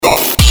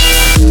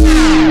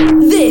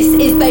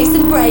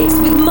Breaks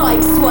with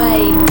Mike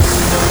Sway.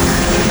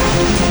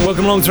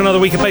 Welcome along to another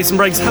week of Bass and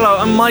Breaks. Hello,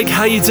 I'm Mike.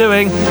 How you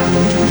doing?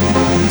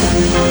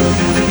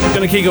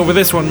 Gonna kick off with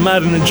this one,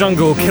 Mad in the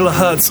Jungle,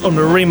 Kilohertz on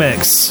the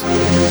remix.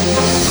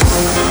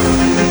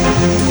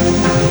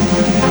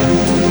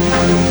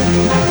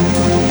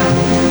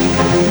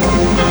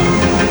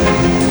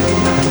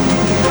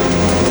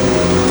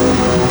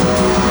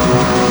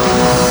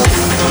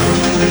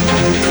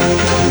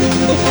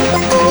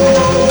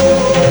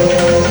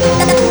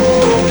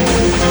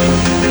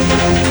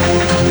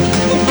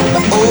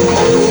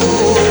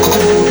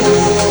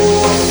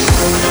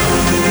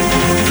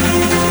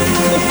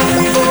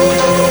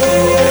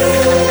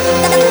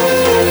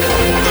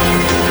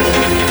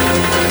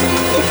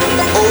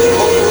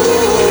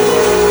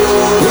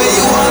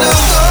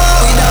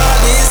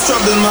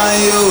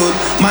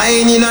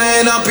 Mine, you know,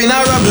 end up in a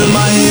rubble,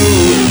 my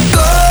youth.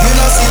 You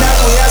know, see that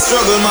we are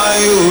struggle, my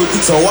youth.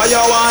 So why you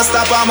want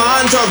stop a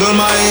man struggle,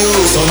 my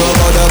youth? So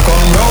nobody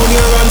come round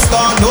here and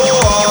start no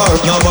war.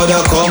 Nobody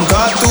come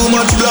cut too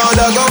much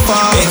blood I go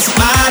far. It's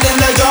mad in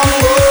the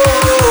jungle,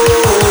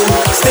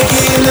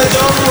 sticky in the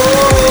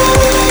jungle.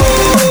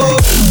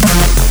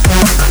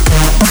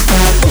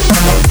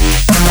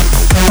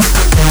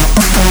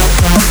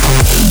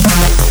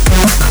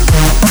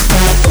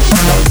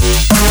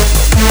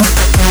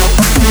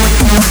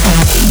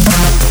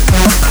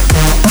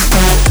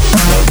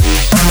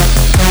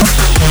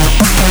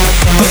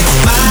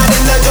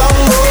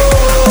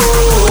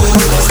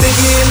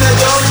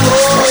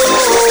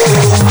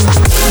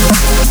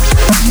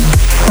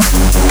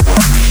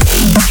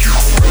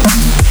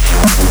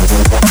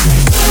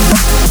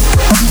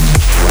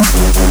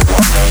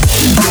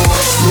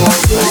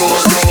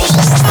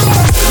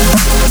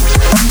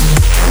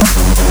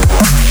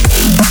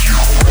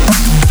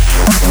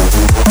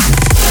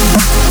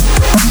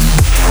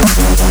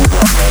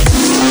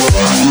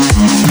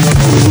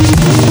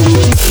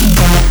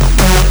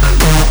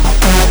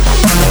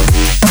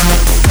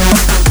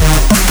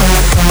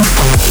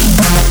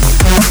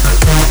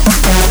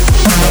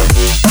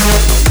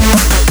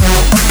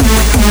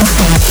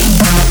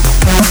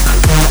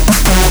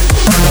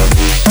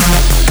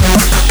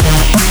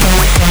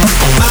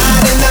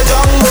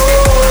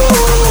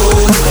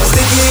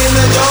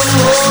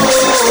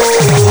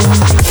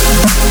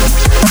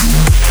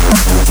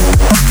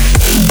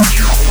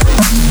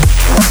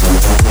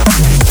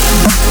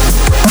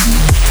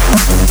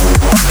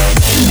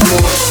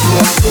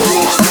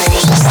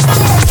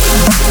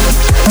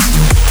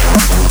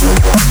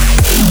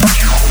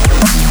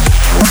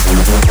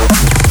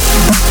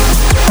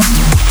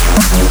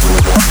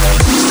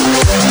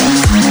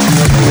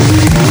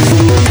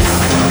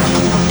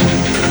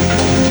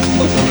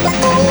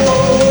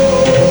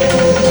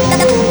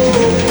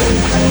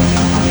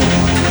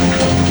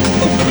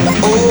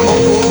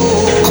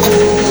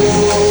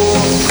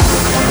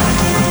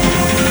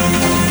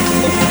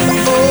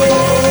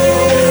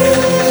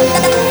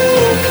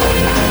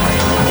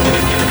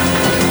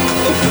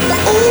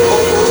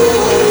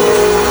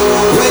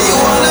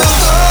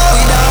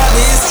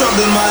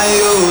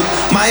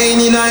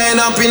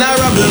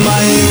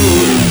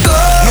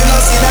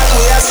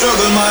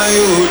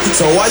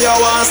 So why you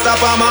want stop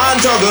a man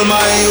juggle,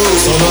 my youth?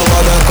 So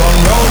nobody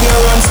come round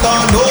here and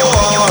start no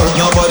war.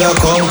 Nobody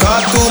come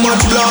cut too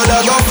much blood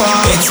I go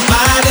far. It's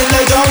mad in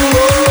the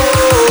jungle,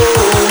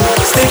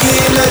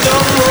 sticky in the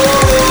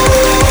jungle.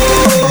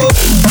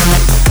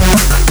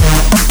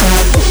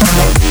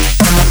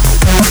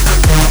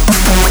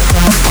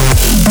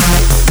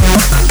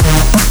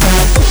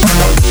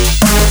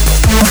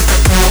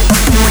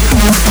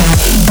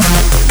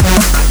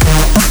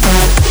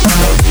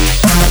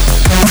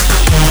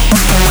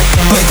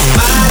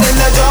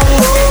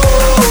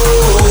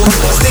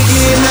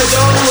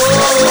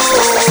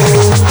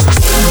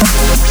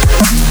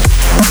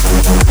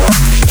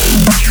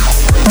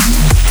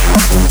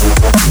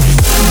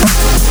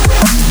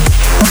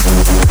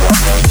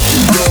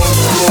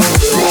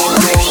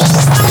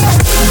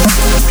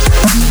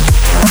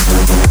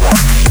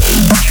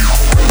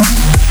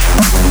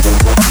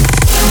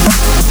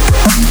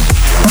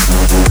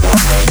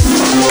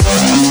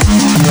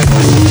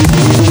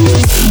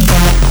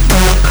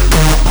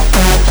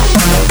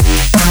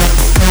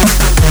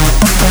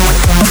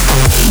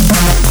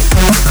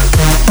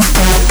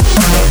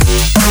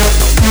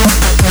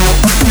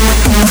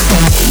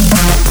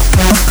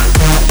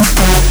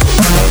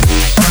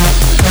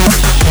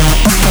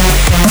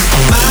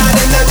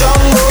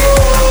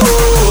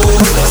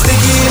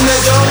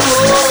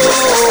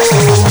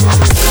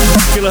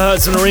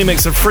 And a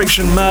remix of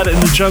Friction Mad in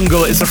the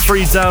Jungle. It's a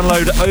free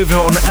download over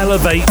on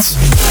Elevate.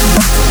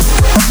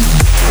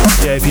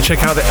 Yeah, if you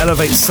check out the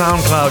Elevate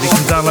SoundCloud, you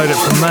can download it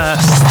from there.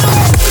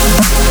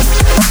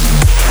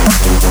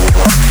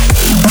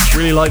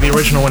 Really like the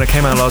original when it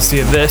came out last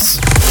year. This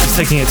is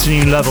taking it to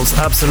new levels,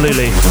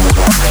 absolutely.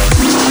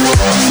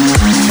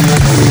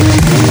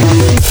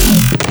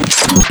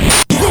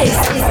 This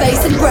is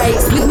Bass and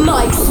Breaks with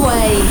Mike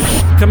Sway.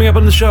 Coming up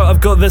on the show, I've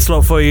got this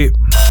lot for you.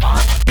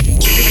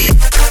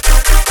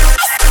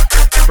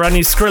 Brand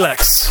new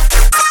Skrillex.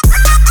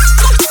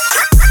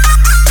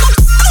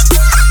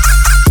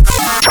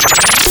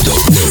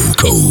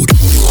 Code.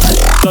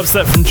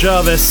 Dubstep from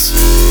Jarvis.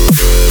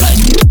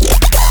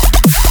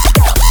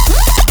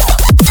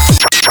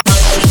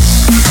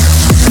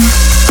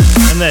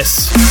 And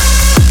this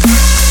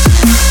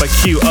by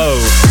QO.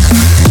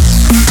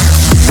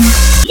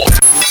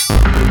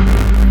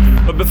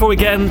 But before we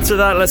get into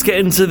that, let's get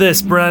into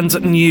this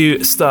brand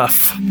new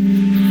stuff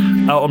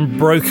out on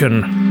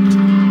Broken.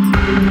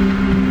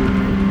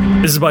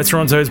 This is by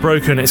Toronto's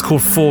Broken. It's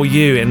called For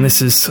You, and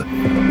this is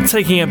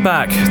taking it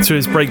back to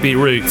his breakbeat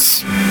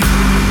roots.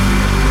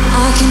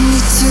 I can be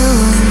too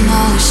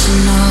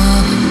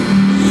emotional,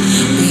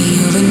 but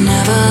you would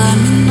never let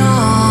me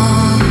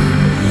know.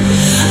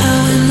 And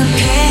when the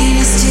pain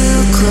is too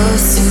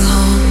close to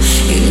home,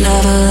 you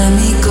never let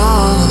me go.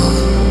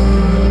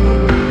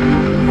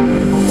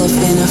 There've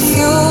been a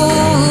few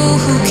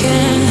who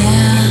can't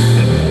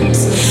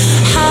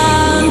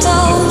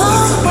handle my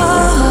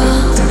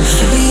world,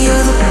 but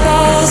you're the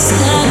best,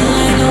 and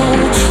I know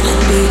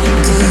I'd be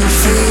good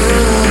for you,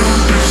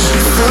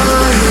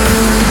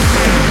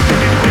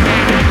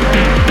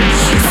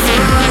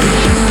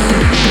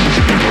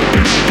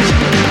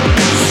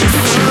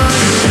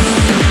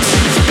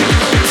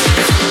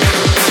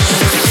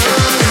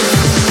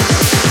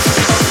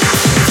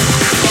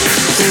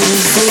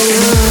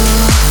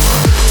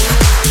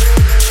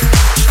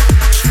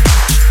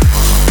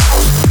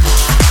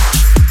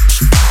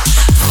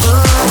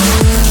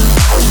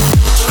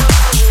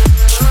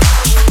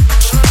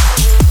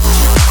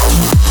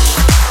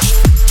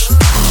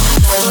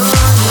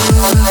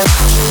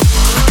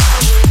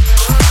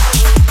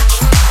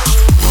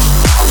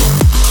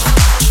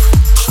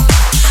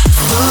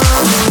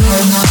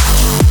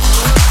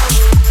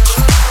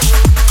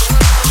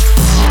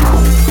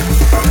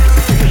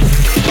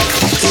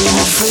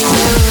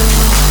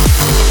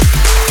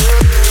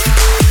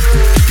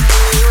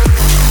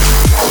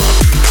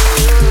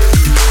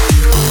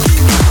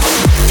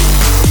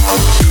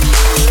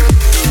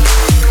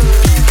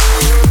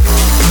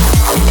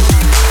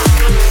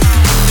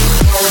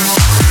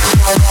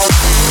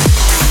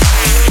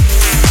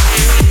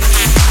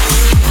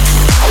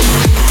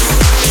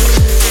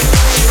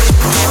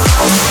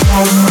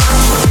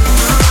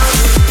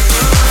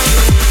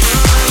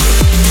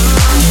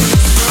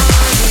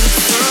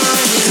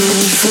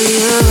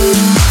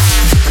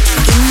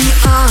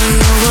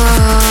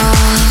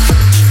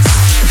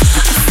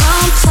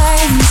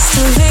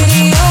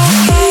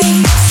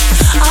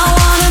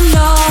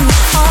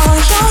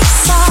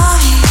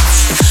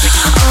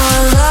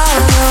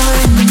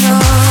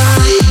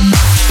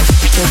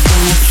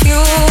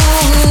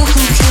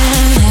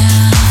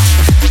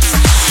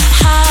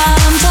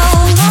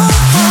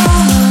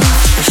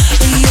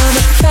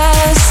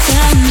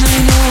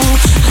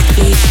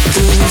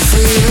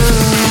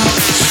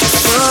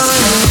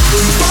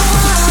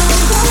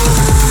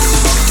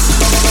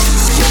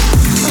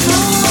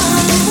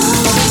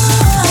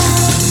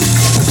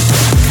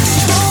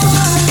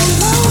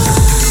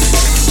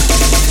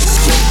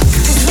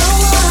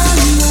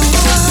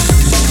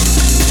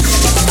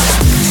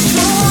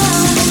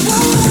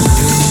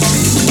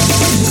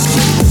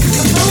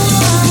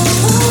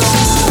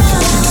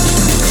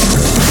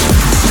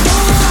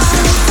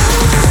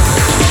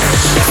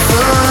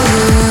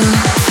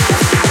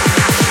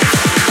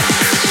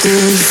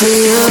 for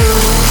you.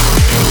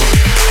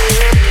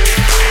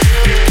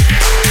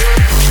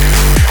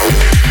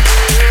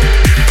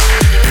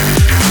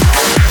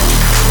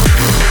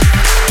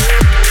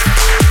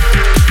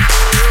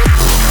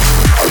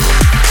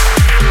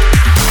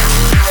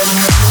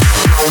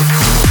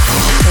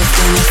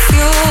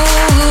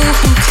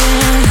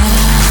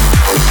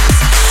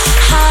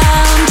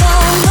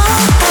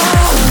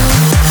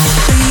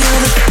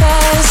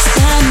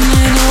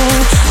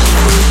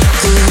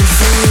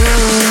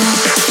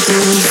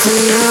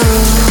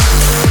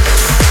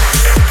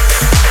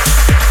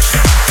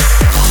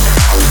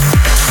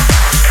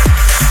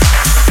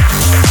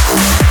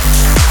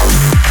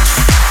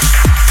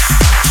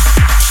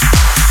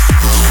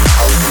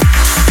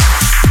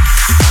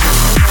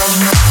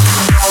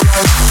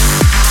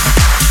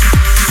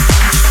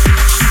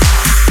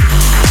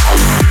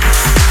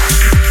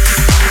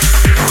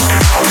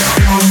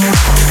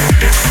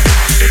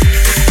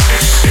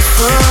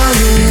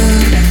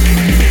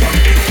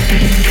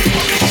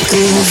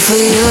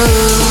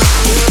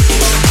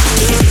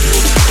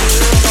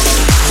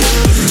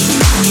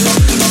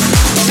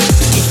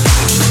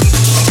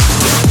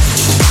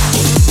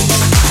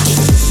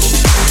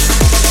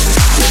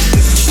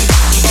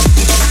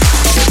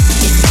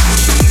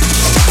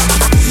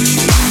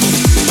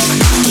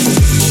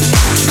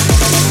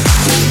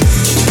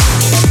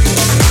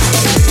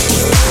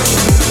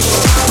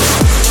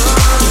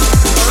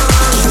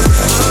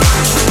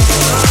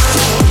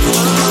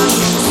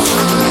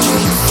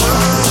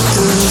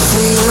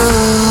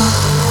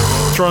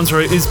 Toronto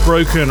is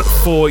Broken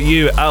For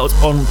You, out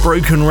on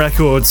Broken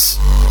Records,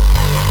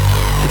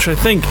 which I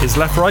think is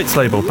Left Right's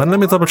label, but let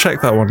me double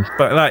check that one.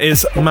 But that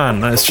is, man,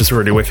 that's just a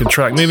really wicked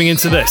track. Moving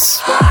into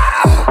this,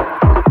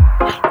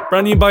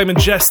 brand new by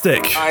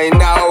Majestic. I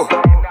know.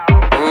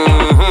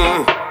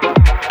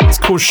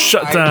 called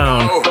Shut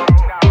Down.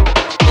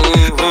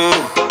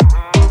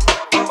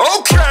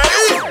 Okay.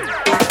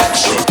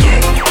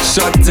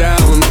 Shut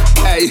down,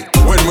 hey,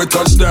 when we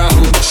touch down.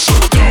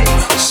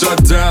 Shut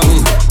down,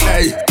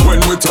 hey,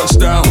 when we touch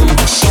down.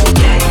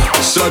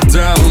 Shut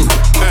down,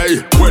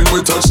 hey, when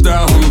we touch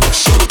down.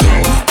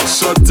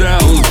 Shut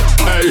down,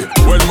 hey,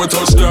 when we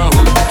touch down.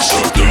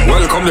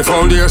 Welcome the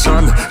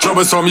foundation,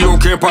 troublesome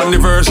UK on the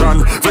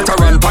version.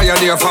 Veteran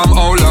pioneer from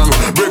how long?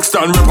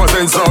 Brixton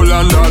represents how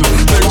London.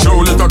 Big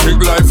Joe let a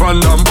kick life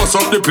and bust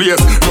up the place,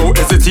 no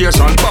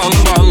hesitation. Bang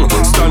bang,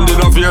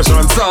 standing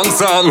ovation.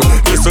 Song,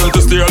 listen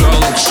to stay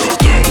along.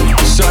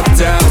 Shut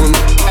down,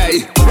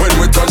 hey, when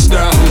we touch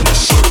down.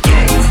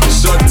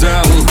 Shut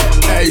down,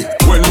 hey,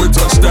 when we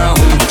touch down.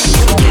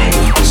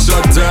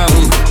 Shut down,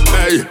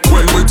 hey,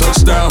 when we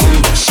touch down.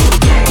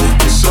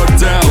 Shut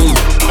down,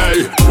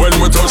 hey, when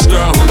we touch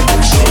down.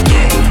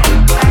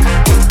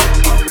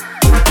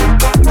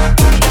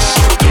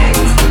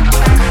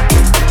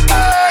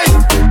 Hey,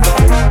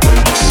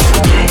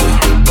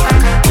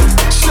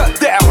 shut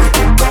down.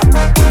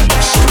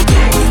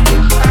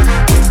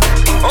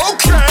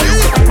 Okay.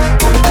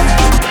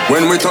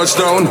 When we touch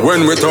down,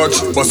 when we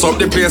touch, bust up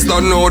the place,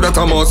 don't know that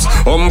I must.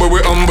 Humble,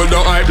 we humble,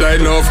 don't hype like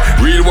enough.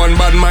 Real one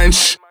bad mind,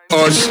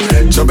 hush.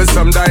 Trouble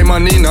some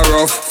diamond in a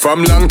rough.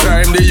 From long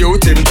time the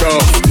youth him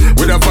tough.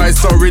 With a voice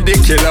so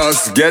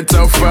ridiculous, get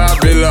up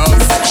fabulous.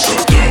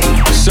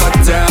 Shut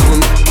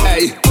down,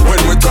 hey,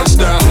 when we touch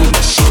down.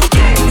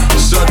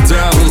 Shut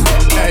down,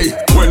 hey,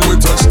 when we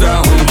touch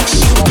down.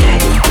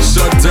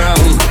 Shut down,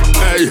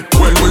 hey,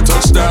 when we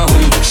touch down.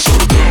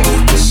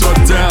 Shut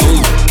down,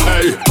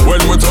 hey,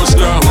 when we touch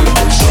down.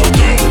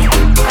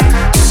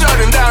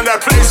 Shutting down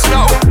that place,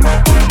 no.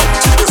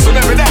 Just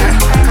remember that.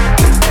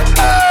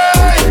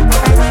 Hey,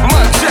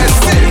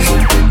 majestic,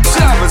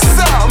 Java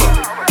Sam.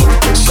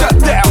 Shut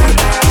down.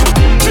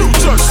 You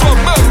just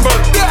remember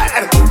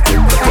that.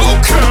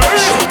 Okay.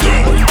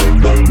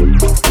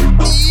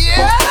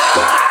 Yeah.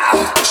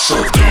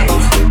 Shut down.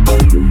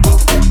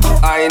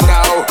 I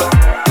know.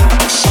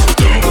 Shut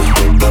down.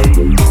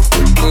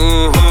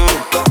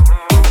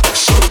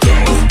 Shut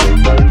down.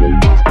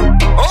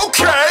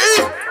 Okay.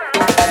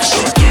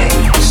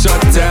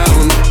 Shut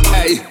down,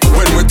 hey,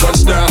 when we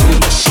touch down.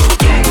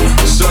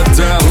 Shut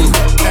down,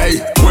 hey,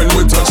 when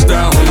we touch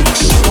down.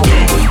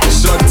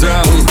 Shut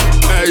down,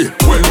 hey,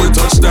 when we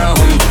touch down.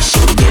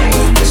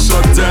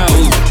 Shut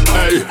down,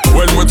 hey,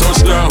 when we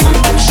touch down.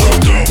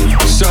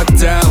 Shut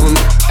down,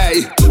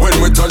 hey, when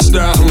we touch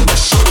down.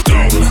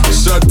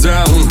 Shut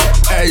down,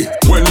 hey,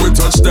 when we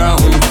touch down.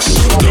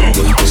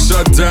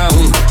 Shut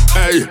down,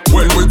 hey,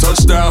 when we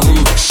touch down.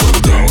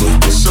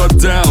 Shut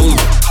down,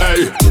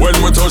 hey, when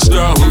we touch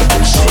down.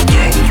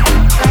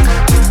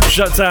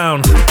 Shut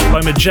Down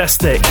by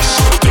Majestic,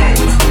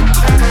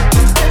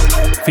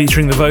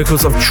 featuring the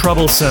vocals of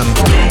Troublesome.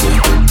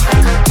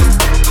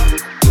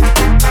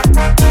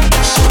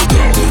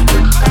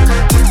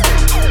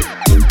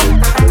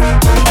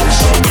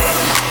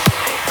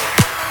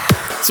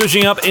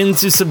 Switching up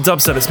into some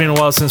dubstep. It's been a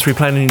while since we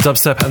played any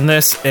dubstep, and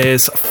this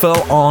is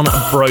full on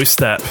bro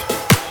step.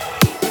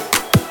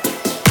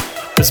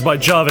 This is by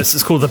Jarvis.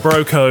 It's called The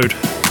Bro Code.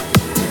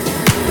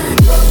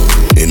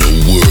 In a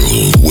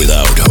world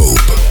without hope,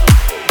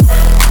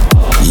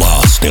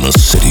 lost in a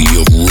city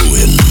of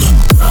ruin,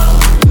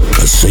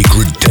 a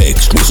sacred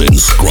text was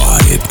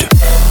inscribed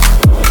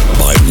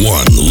by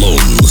one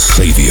lone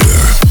savior.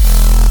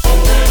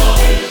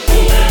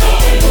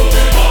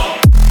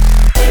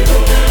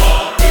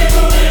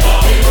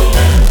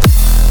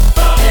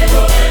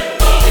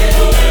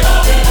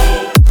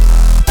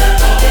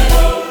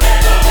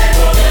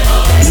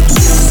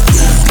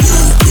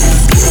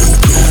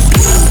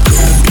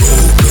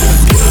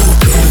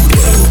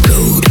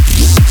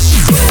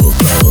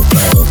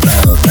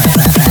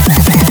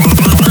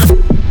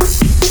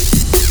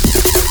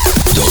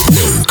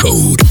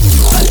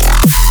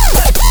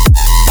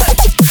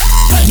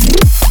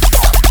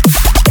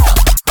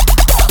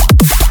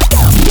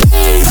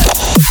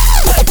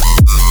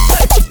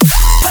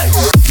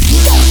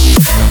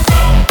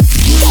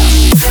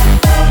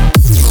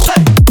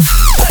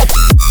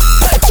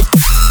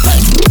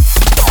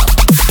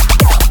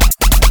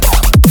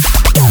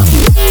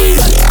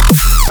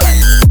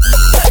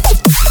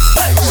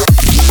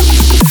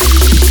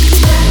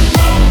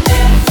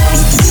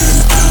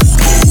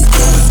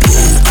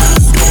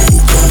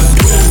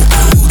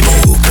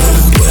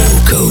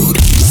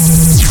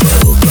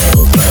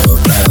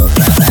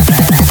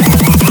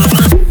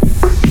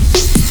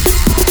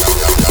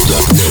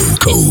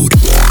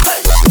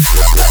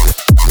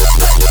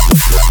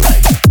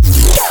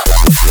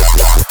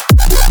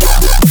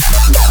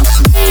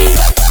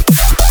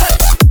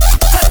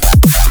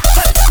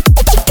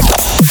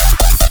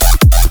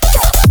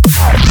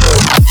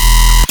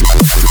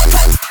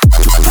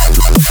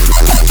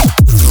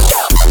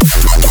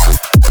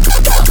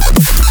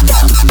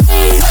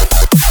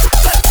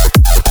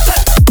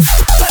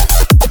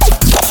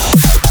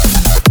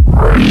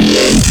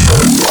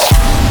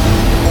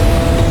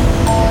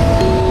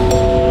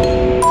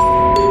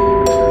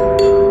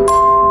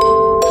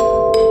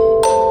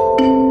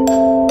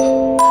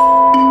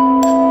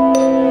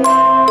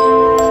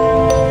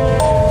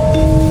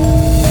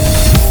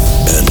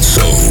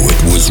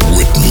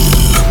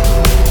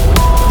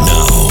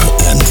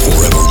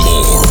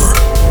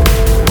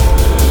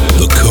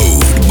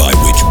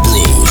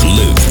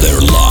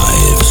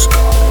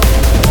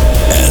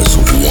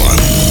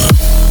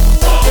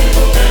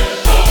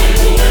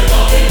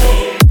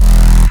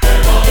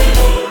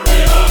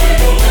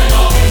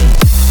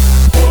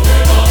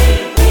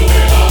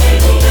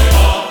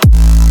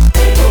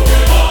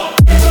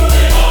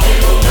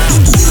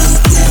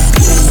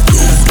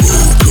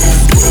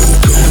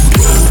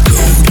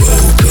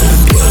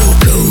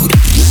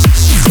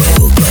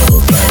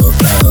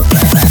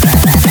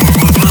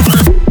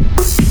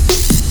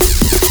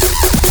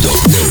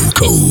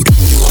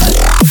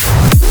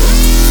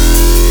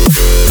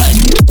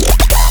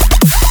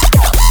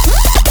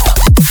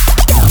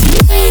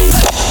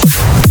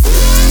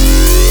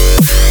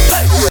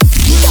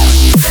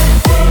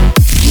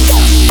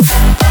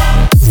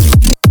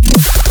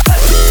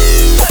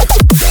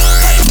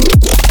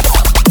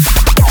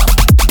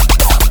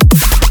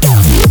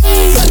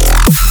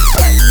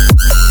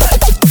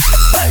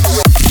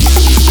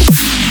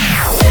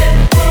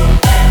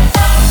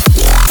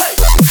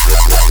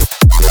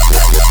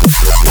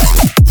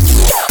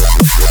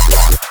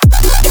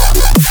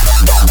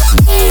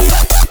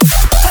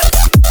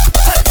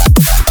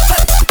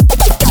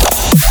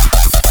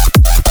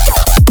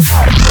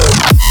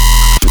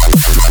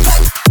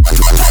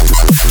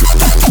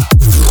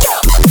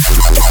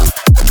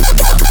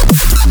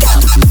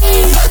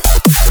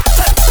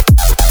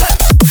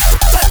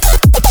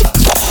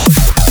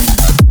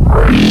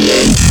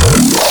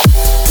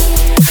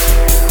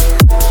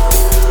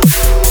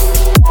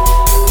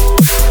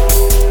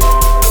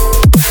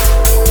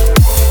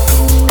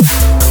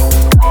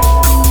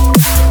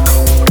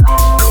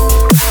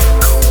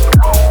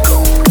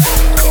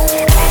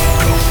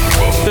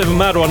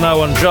 bad one, that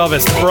one.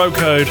 Jarvis, the Bro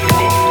Code.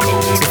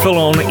 It's a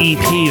full-on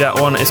EP, that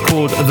one. It's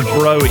called the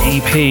Bro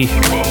EP.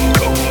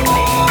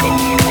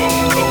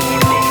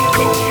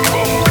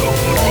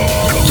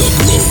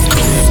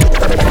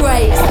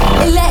 Breaks,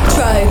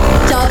 electro,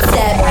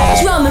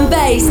 dubstep, drum and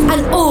bass,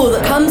 and all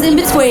that comes in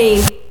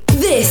between.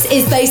 This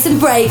is Bass and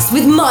Breaks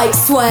with Mike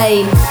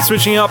Swain.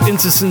 Switching up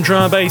into some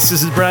drum and bass,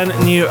 this is brand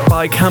new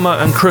by Camo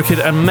and Crooked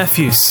and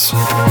Mefjus.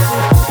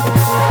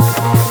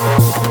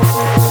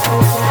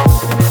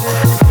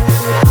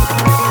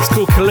 It's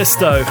called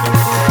Callisto.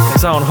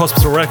 It's out on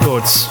Hospital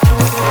Records.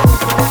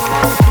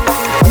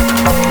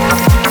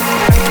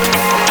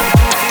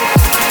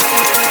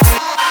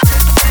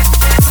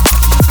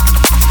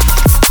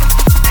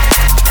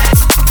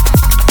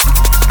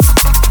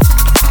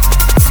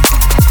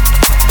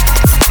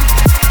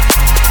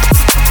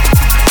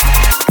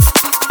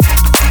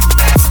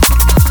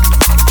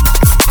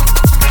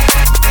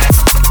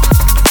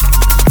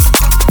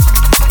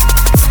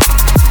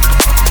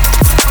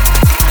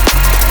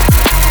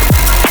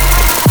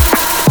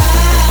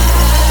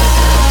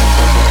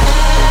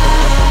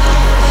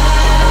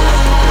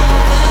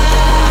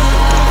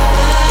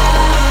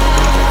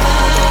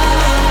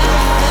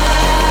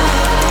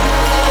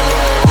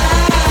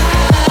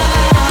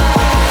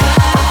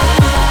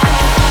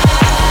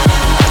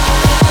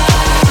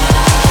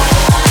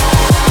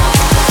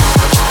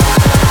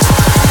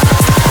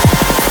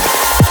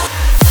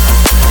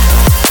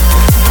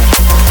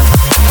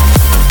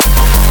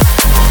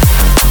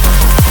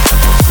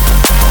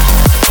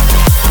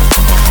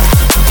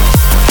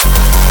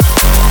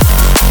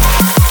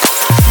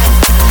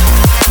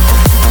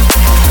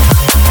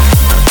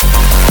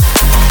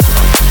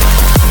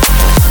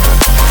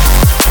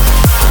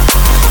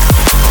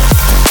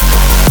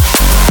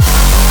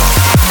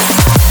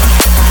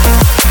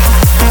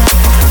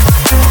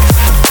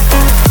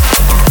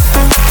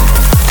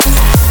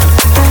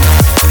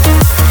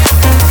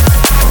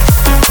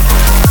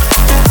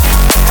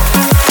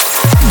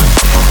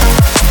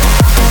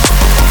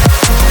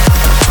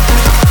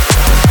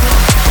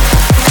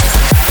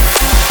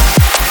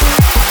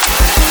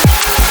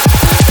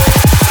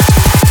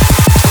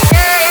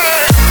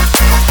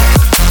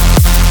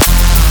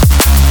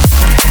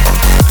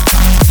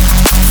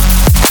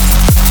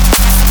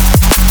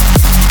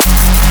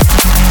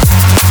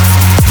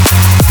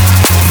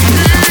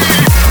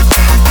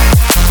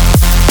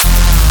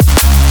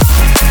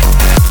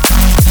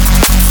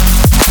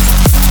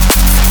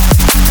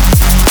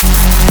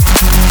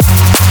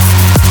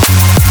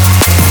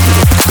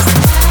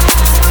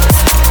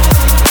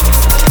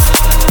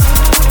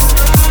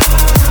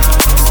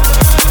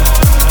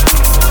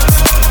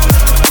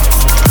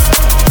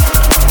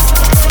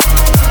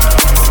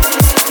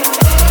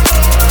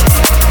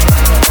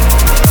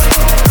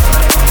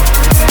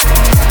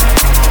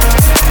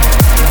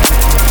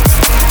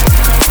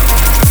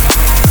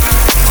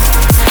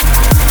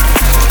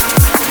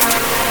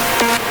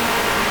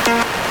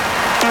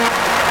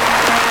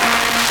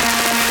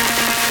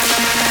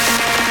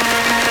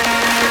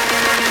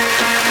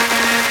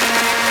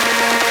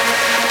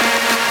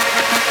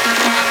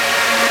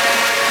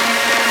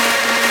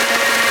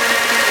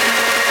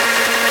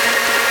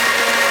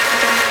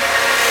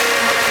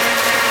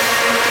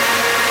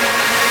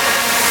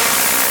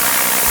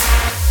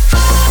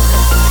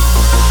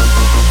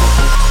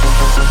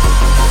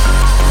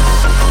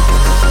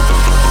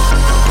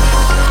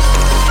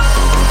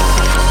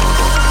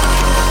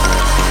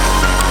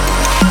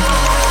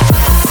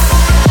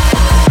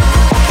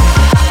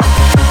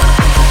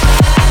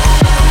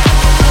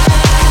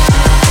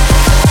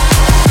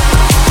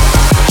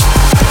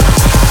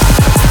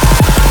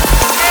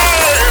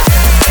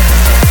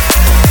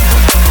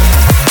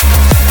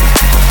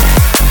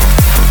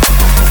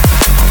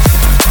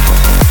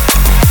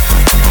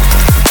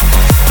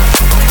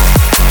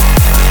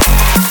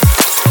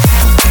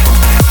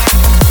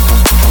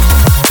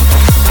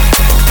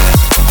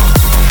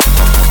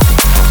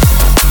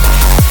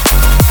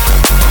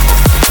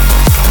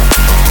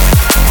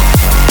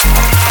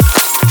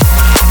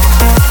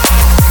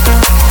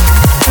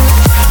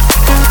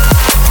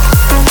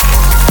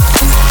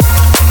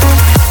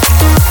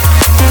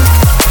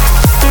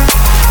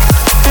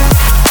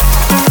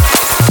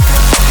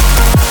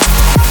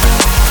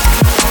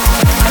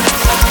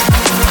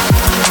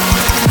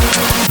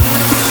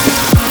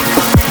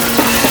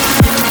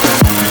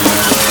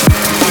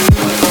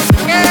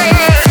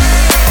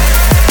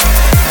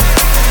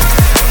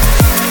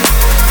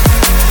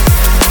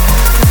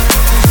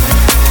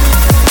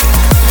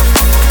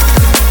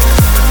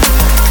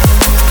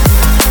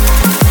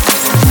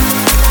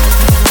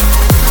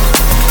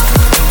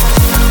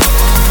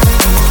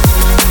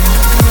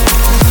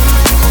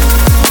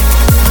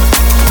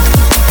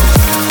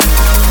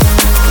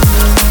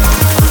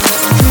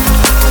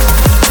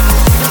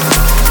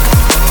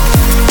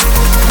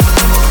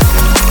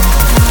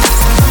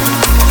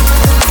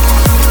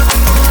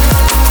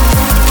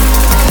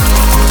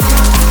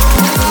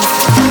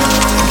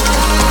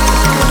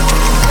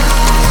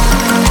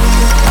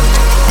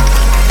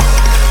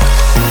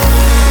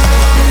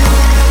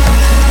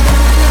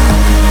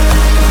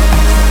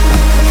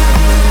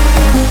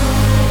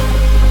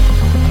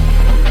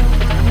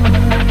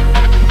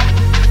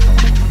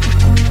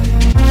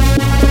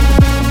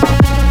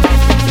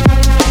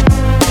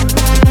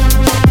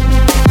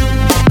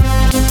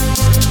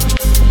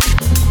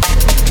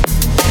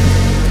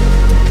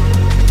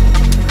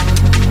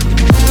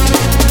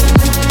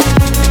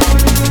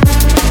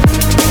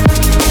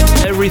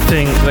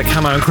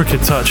 Camo and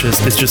Crooked Touches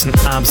is just an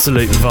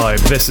absolute vibe.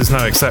 This is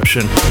no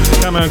exception.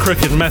 Camo and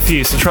Crooked Meth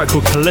Use, a track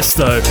called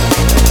Callisto. I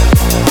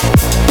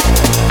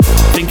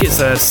think it's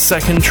their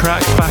second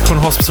track back on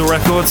Hospital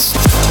Records,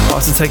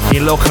 after taking a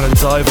little kind of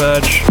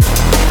diverge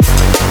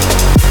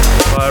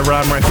by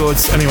Ram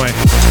Records. Anyway,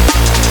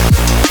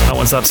 that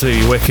one's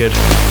absolutely wicked.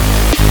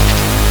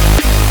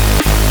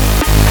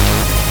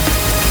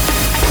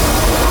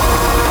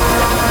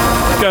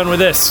 Going with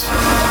this.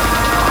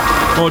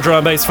 More drum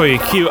and bass for you.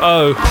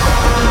 QO.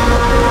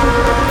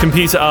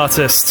 Computer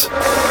artist.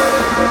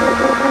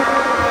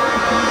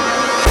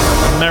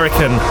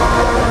 American.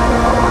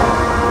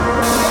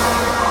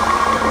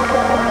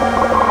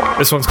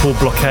 This one's called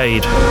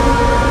Blockade.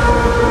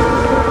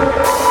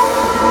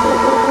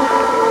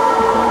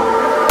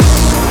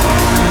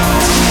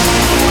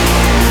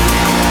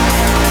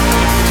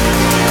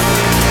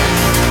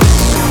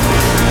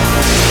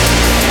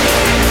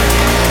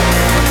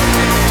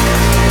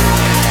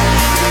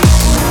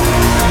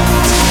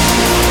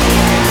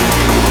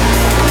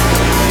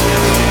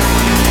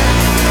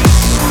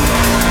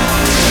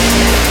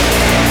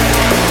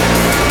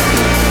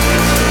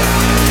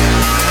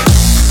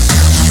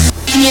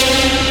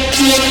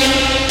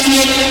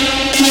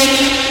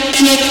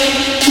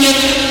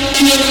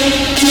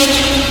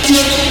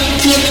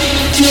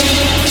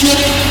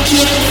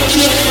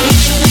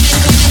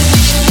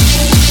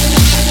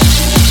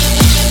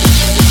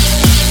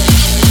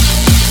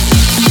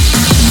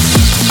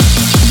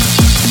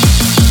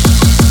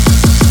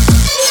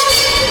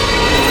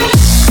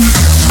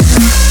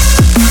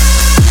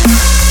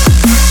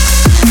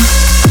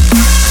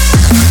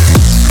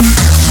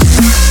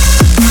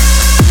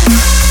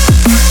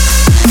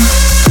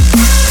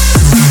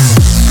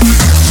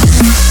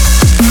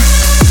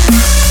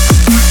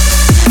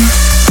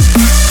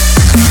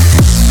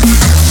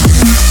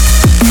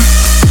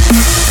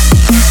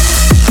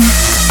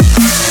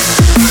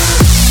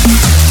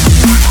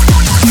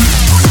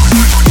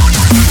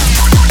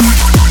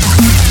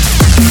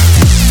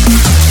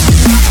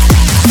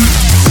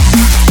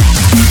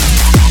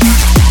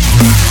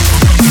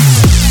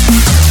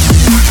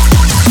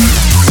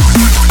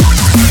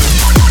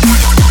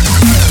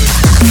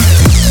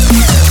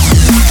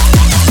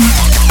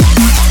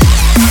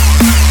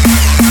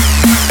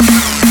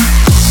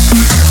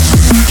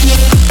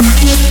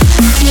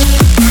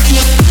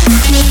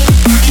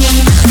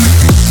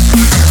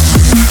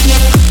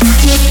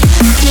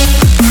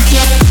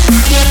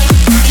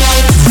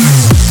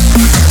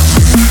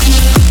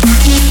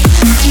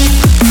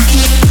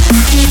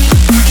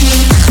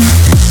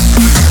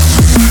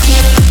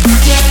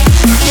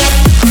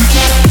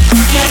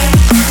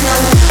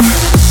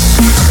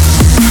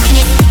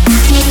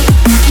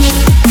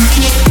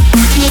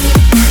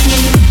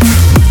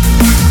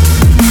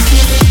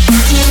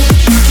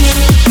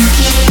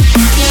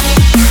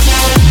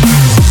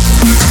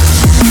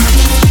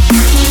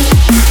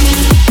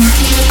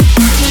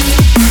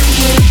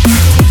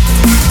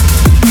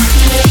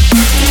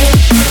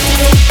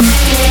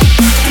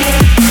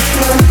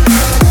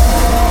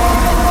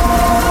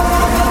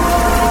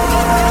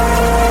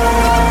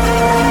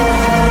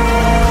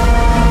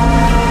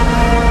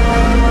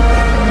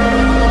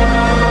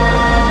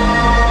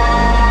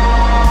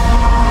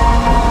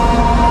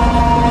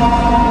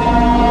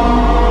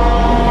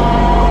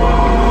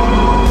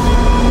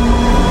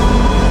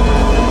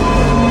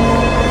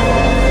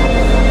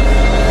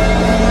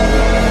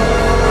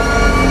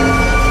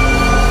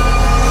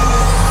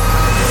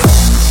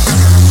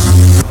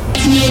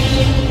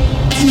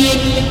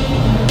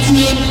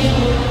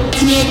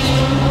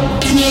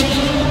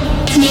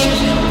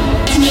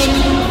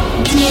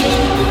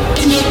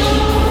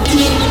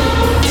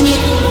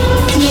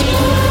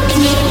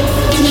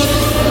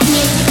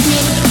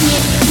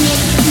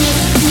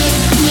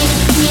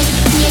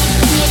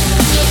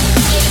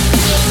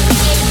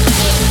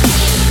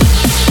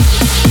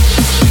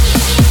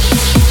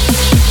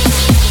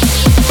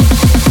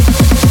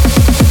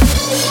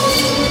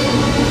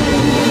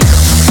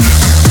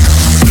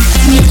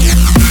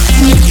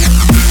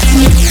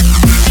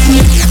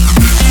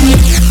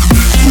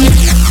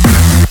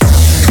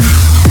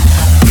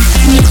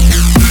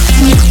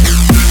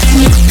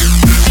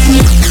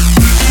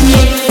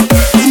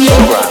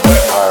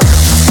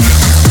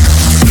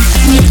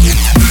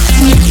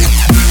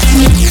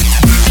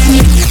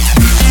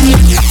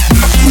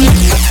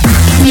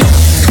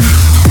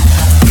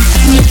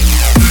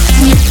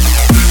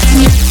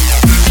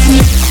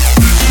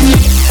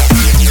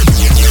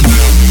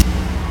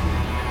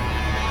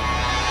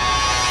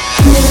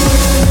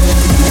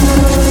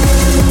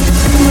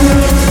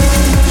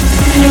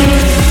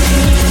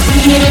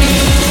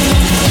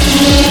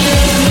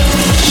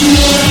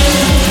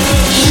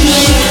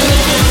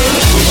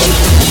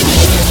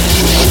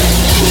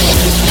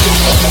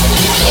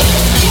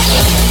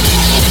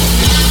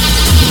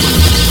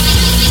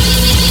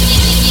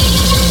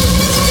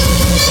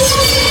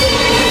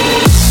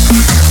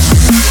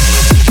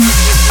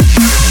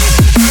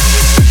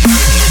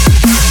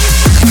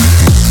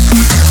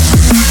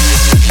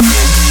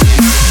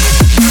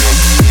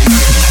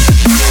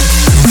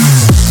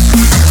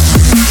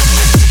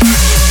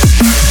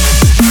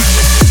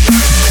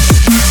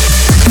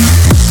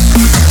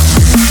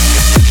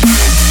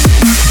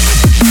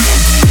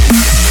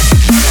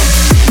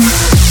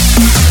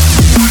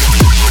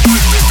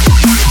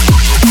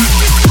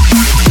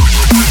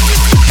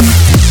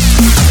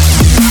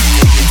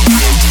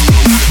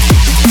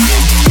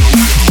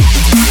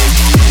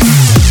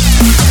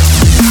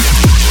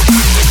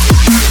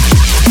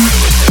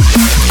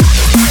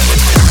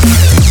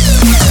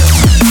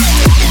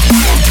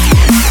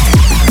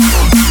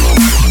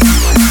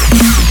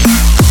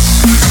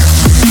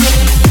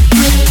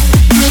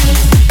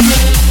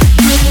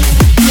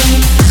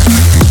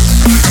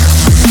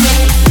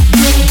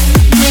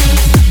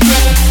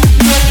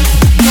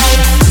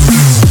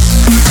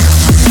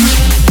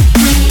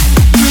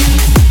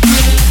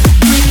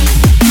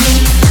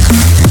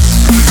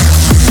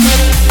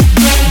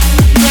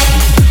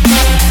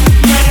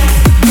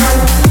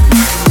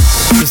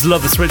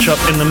 love the switch up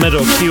in the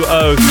middle.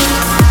 QO,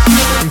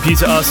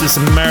 Computer Artist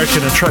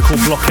American, a track called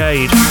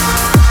Blockade.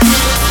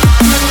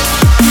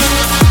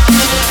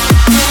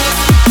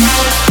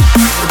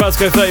 We're about to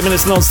go 30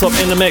 minutes non-stop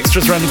in the mix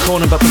just around the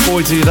corner, but before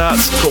we do that,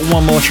 got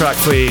one more track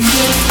for you.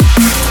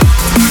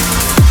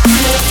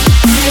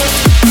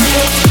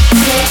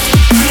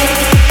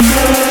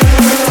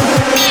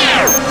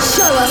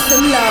 Show us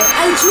some love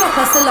and drop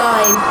us a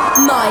line.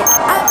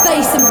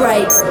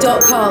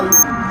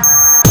 Mike@bassandbreaks.com.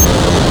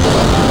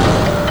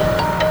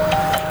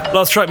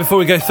 Last track before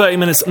we go 30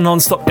 minutes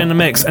non-stop in the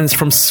mix, and it's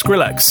from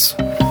Skrillex.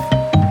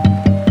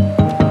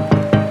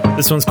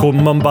 This one's called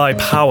Mumbai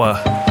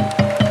Power.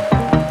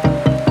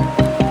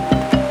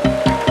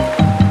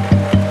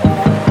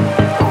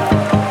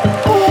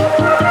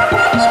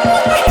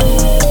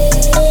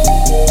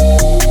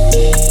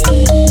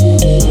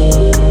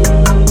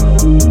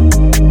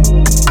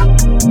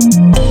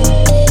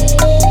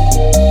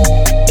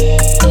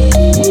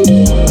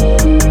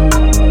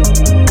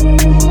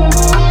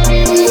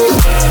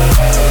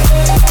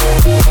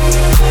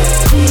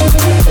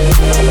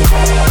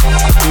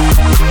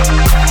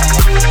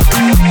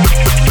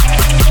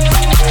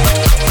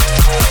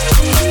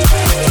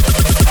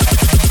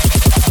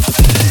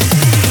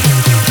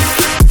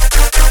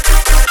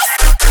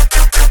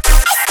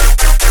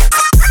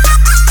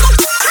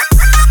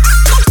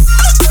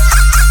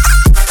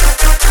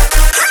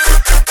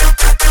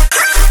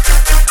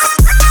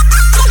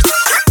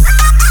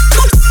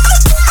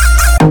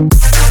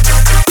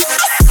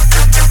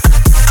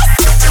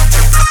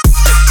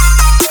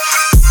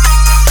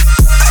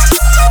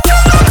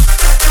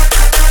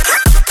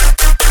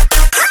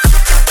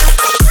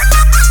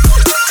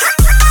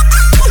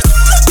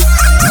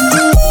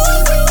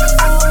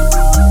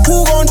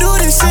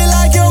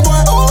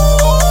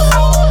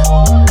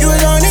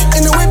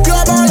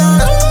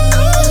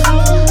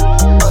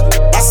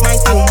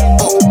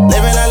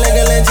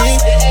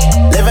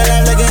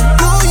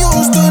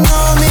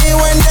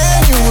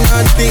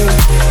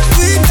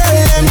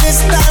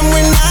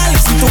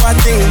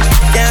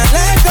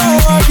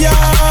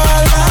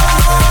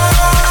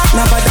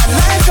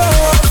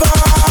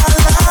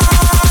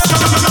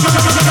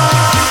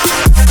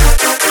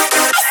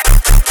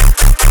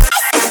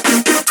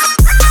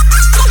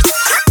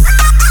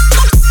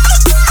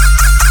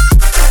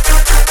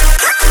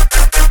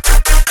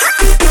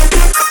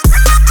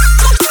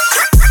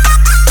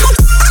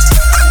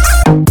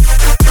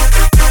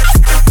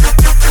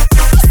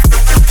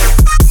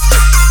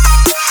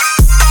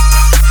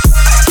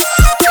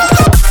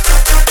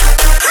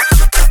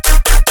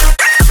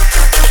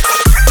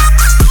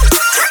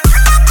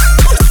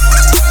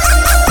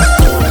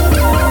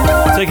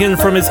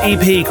 From his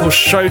EP called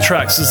Show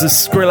Tracks, this is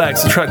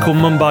Skrillex, a track called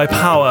Mumbai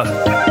Power.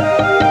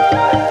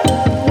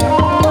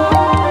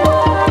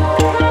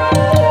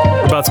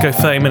 We're about to go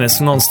 30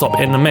 minutes non-stop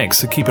in the mix,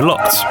 so keep it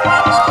locked.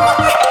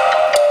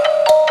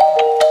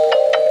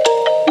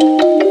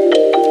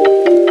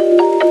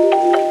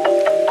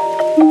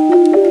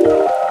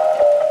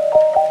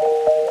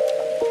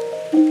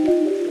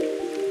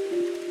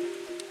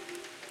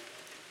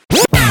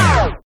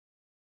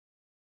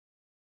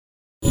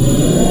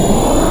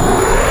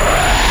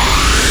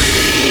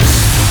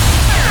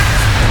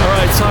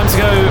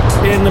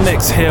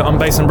 Here on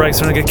Bass and Breaks,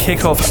 we're going to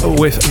kick off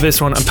with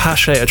this one,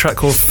 Apache, a track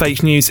called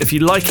Fake News. If you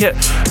like it,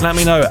 let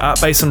me know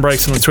at Bass and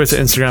Breaks on Twitter,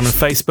 Instagram and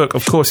Facebook.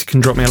 Of course, you can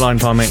drop me a line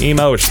via my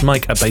email, which is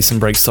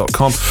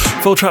mike@bassandbreaks.com.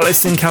 Full track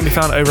listing can be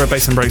found over at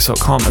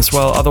bassandbreaks.com as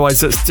well.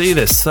 Otherwise, let's do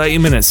this 30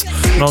 minutes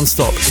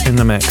non-stop in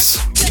the mix.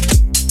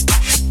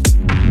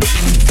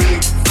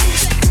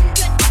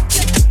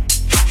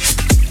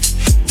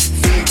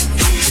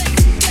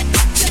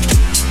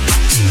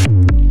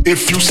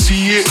 If you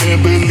see it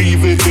and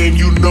believe it, then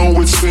you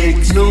know it's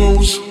fake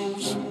news.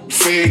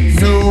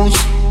 Fake news.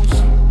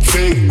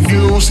 Fake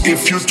news.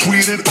 If you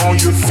tweet it on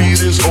your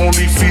feed, is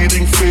only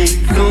feeding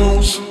fake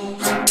news.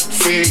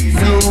 Fake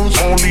news.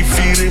 Only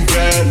feeding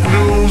bad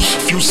news.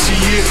 If you see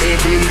it and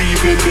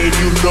believe it, then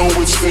you know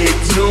it's fake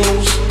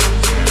news.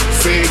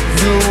 Fake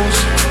news.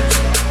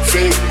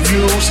 Fake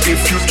news.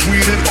 If you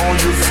tweet it on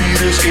your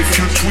feeders, if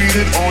you tweet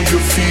it on your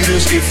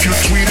feeders, if you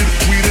tweet it,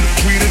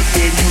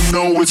 then you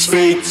know it's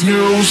fake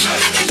news.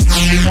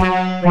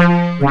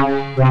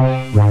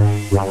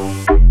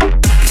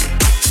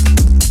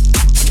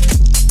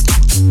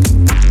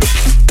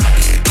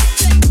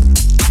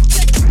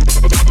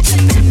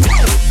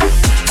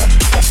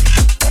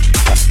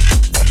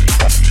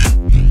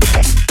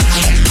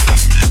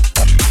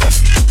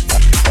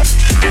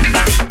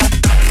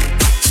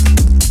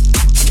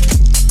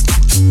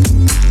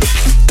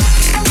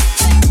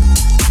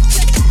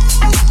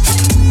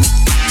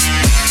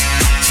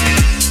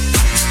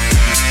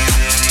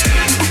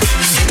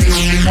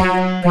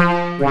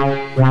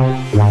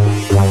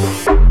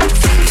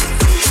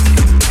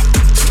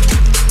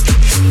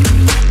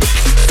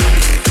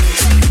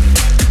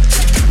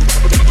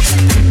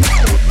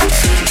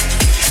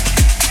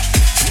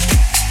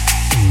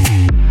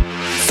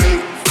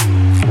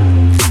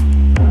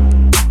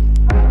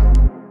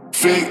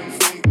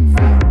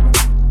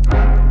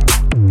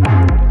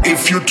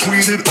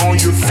 tweet it on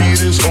your feed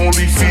is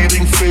only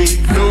feeding fake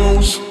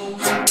news.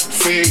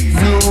 Fake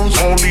news,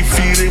 only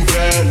feeding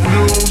bad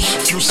news.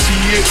 If you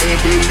see it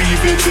and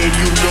believe it, then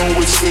you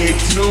know it's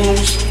fake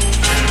news.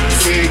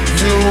 Fake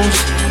news,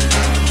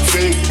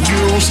 fake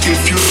news.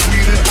 If you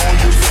tweet it on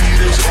your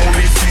feed is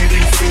only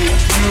feeding fake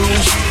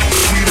news.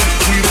 Tweet it,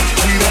 tweet it,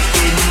 tweet it,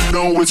 then you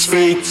know it's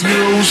fake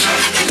news.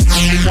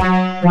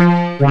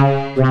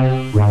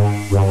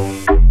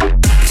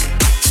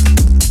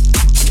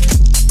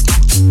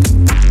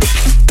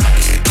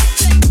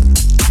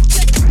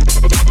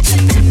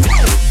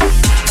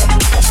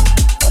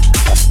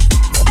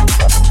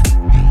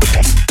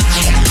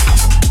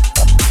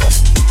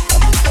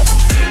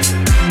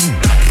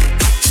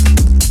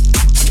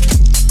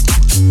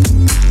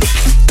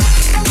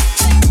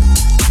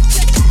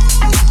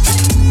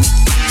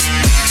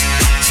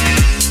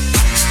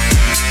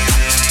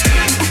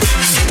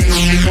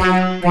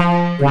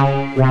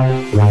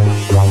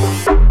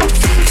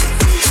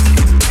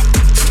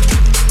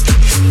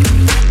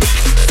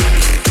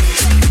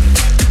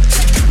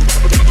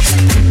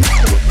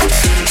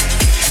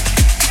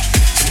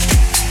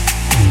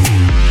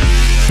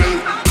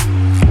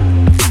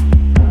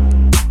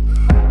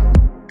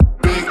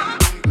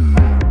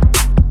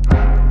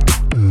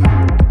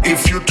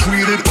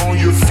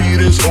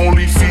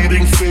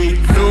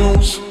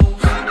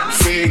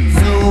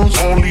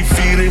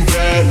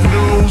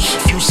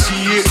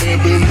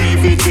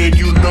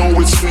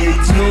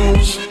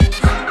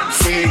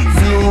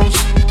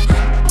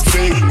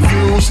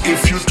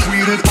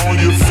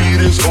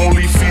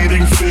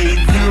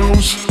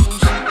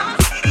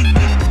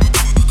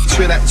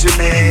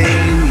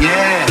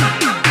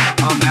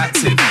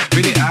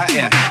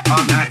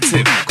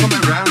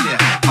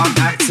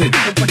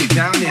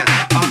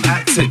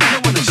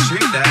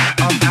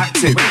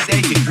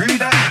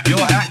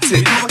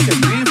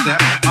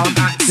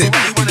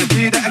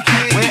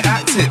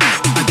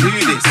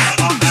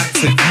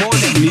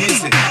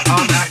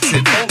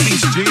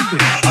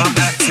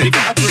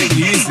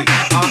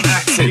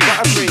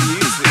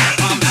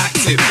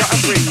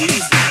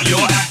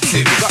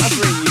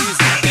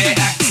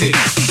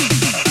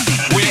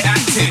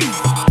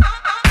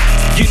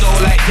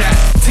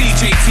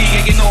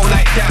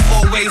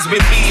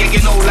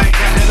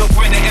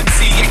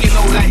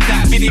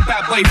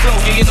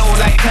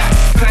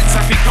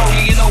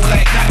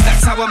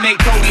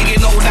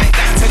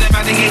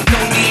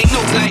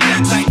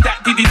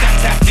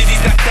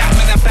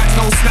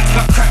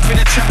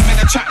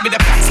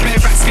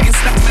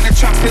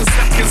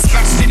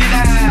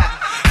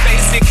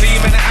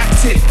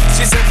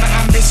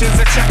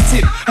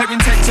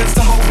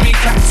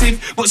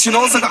 She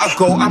knows I gotta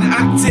go, I'm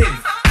active.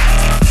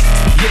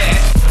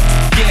 Yeah,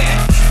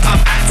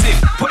 I'm active.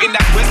 Putting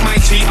that with my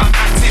G, I'm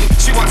active.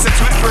 She wants a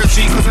twerk for a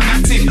G, cause I'm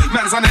active.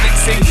 Man's on the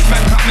next thing,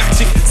 man can't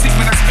match it. Sick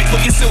when I spit, but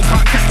you still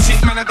can't catch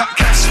it. Man, I got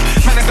cash,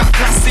 man, I got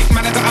plastic,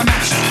 man, I got a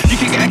match. You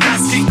can get a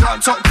casket,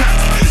 can't talk crap.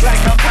 Like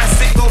I'm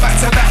plastic, go back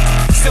to back.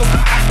 Still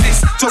can't act this,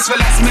 just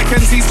relax,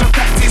 McKenzie's to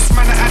practice.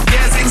 Man, I had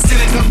years, ain't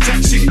still in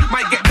objection.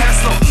 Might get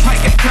personal,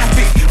 might get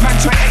graphic. Man,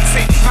 try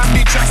exit, man,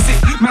 be drastic.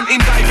 Man,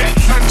 indirect,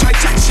 man, try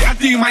chat shit. I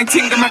do my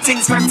thing, and my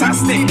thing's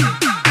fantastic.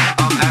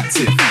 I'm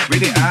active,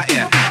 read it out,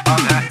 yeah.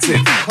 I'm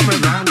active, come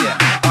around, yeah.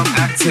 I'm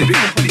active, we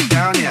can put it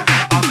down, yeah.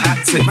 I'm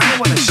active, man, I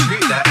wanna shoot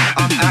that.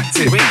 I'm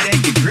active, wait there,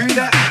 you grew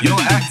that. You're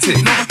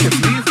active, no one can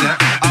move that.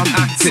 I'm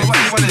active, so what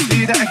you wanna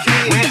do that,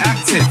 okay? We're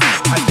active,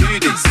 I do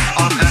this.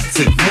 I'm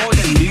active, more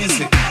than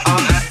music.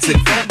 I'm active,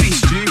 don't be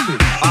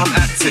stupid. I'm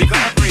active, you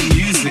gotta bring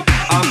music.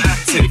 I'm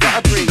active, you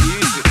gotta bring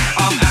music.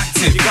 I'm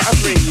active, you gotta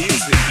bring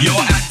music.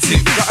 You're active,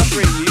 you gotta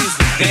bring music.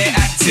 They're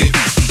active,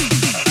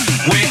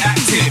 we're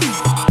active.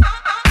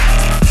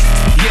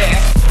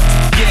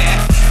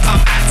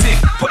 I'm active,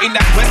 putting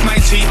that with my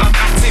G, I'm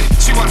active.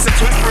 She wants a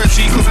twerk for a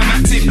G, cause I'm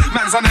active.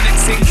 Man's on the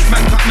next thing,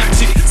 man can't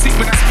match it. Sick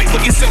when I spit,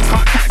 but you still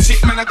can't catch it.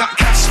 Man, I got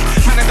cash,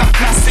 man, I got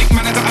plastic,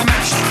 man, I got a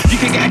match. You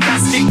can get a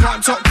casket,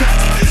 can't talk crap.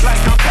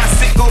 Like I'm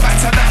plastic, go back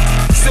to that.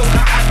 Still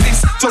can't act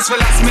this, just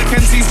relax,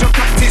 McKenzie's to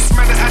practice.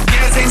 Man, I had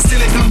years, ain't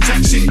still in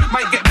objection.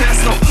 Might get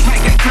personal,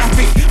 might get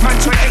graphic. Man,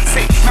 try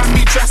exit, man,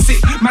 be drastic.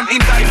 Man,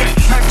 indirect,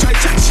 man, try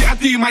chat shit. I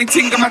do my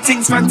thing, and my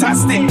thing's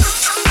fantastic.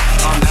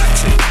 I'm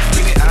active,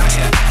 bring it out,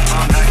 yeah.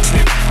 I'm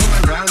active, come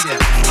around,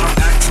 yeah. I'm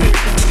active,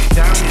 put it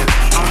down,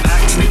 yeah. I'm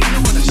active, you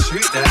don't wanna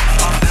shoot that.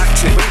 I'm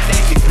active, wait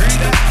there, you grew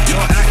that.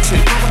 You're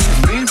active, no one can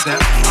move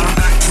that. I'm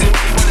active,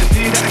 you wanna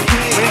do that,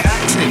 okay? We're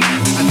active,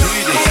 I do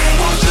this.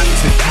 I'm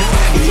active, more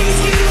than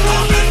music.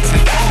 I'm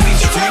active, don't be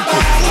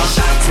stupid. I'm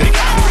active,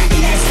 gotta bring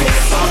music.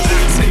 I'm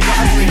active,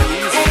 gotta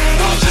bring music.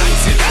 I'm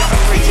active, gotta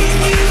bring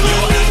music.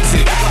 You're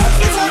active, gotta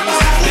bring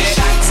music.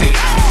 They're active,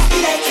 we're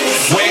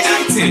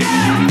active.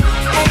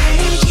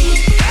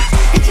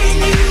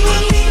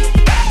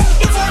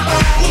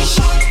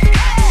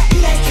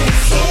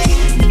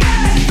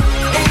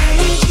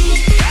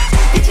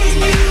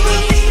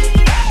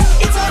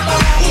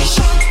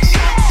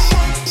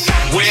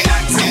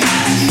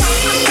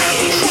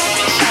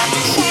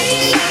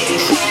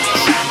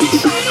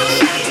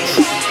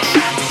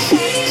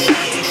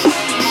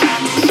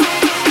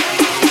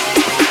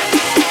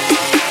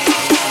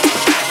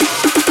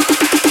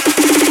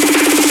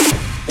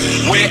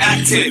 we're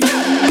active.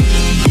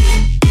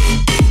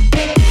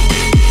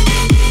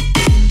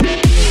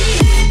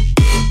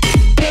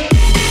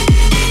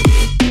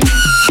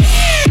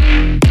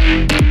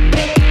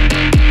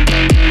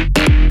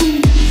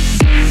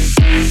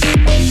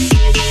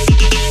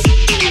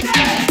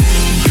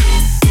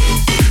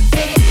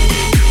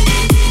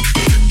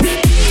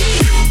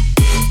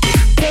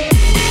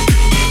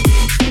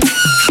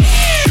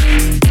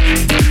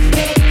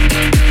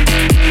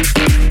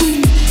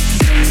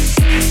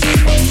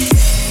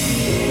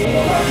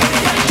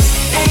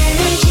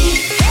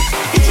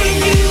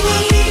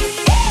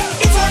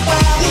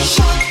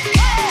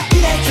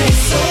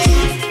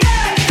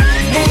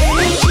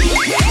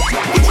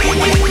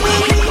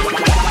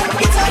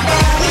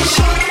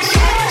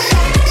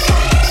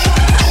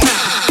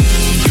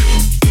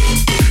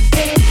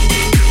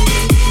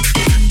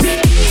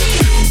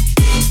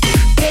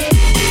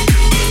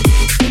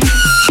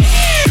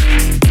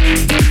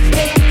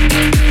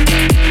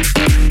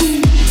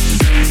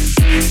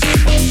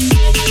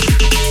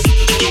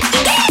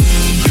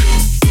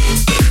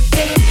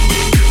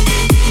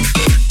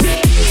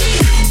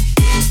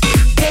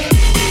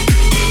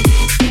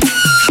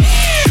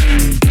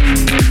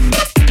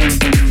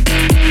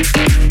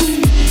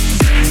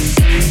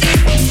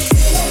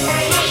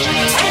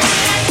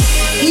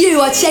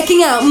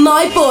 Checking out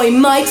my boy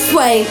Mike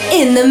Swain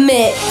in the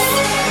mix.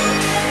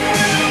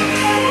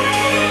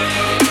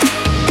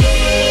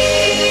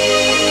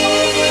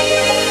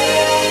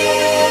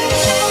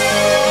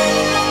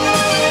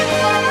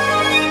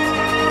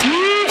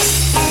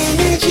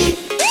 Energy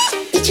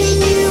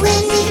between you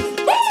and me,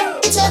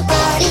 it's a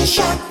body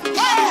shot,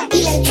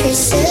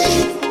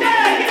 electricity.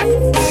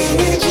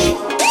 Energy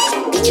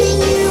between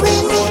you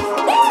and me,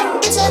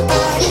 it's a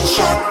body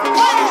shot,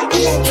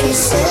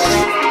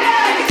 electricity.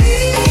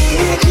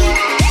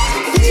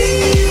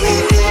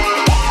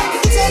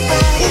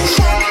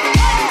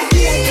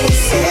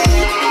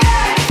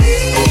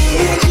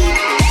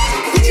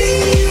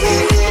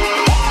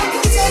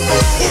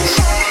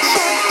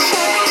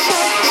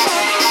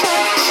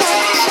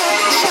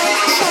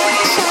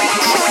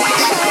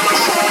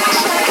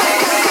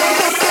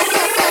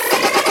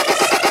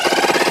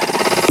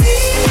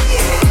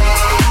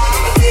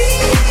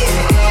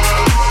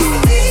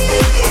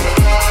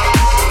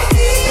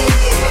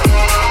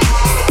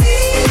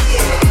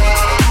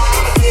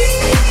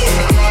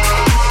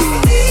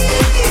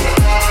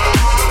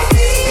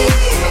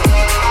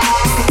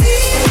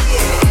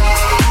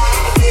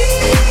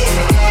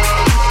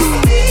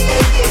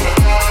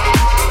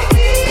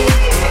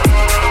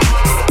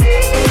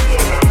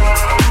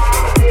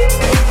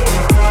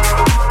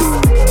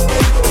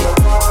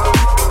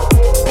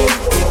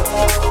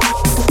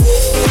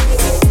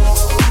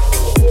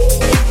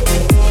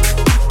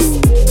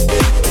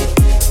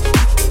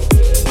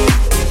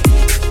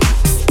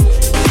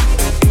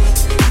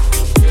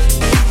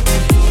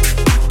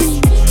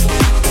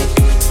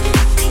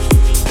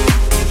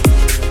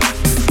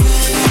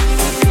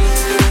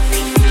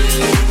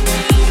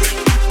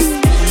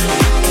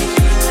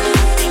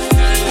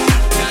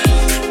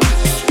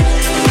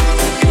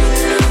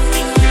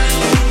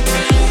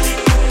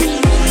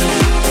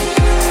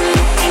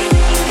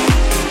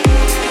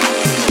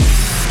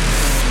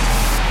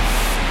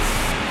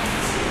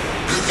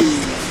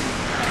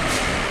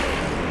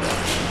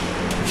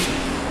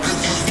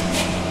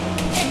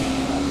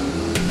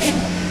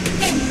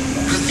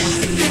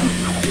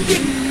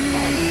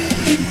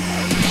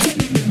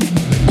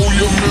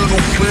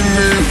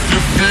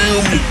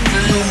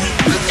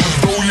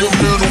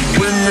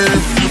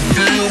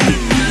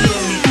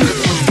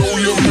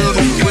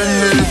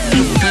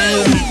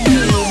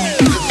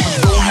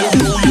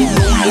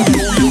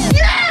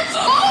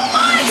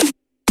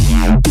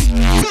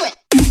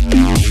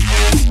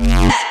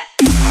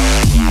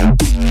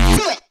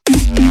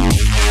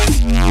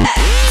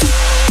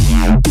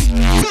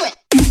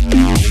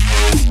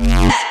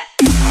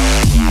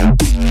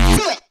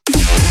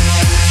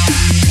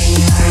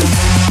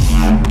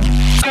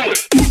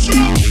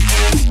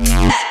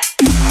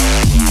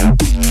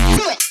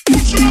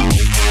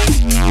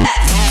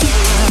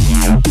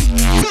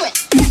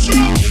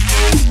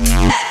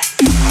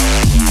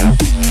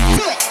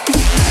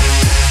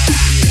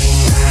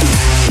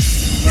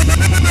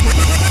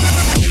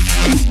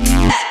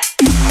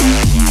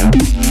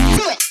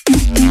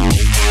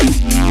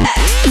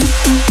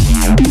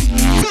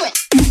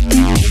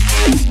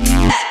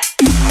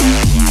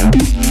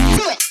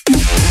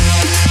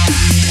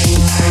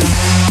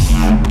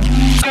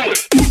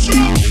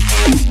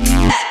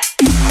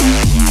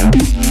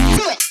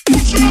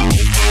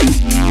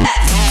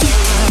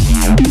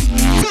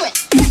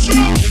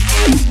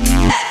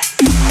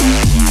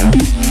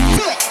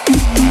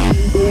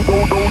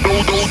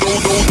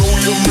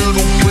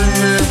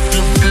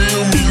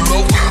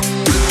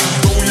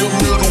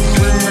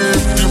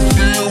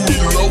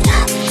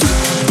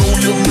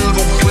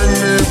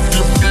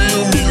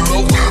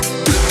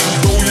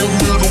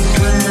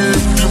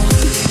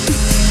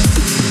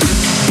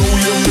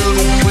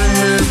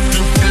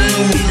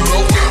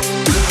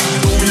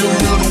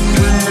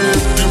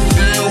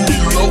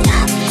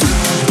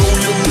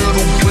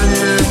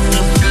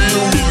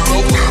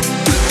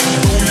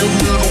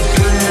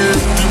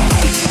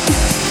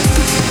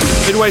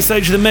 three-way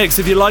stage of the mix.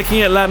 If you're liking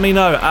it, let me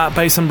know at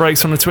Bass and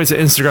Breaks on the Twitter,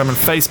 Instagram and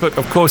Facebook.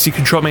 Of course, you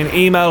can drop me an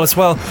email as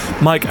well,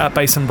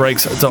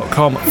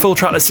 mike@bassandbreaks.com. Full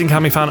track listing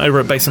can be found over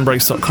at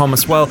bassandbreaks.com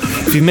as well.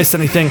 If you missed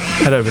anything,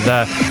 head over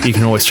there. You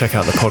can always check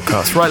out the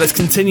podcast. Right, let's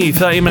continue.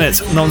 30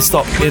 minutes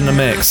non-stop in the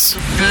mix.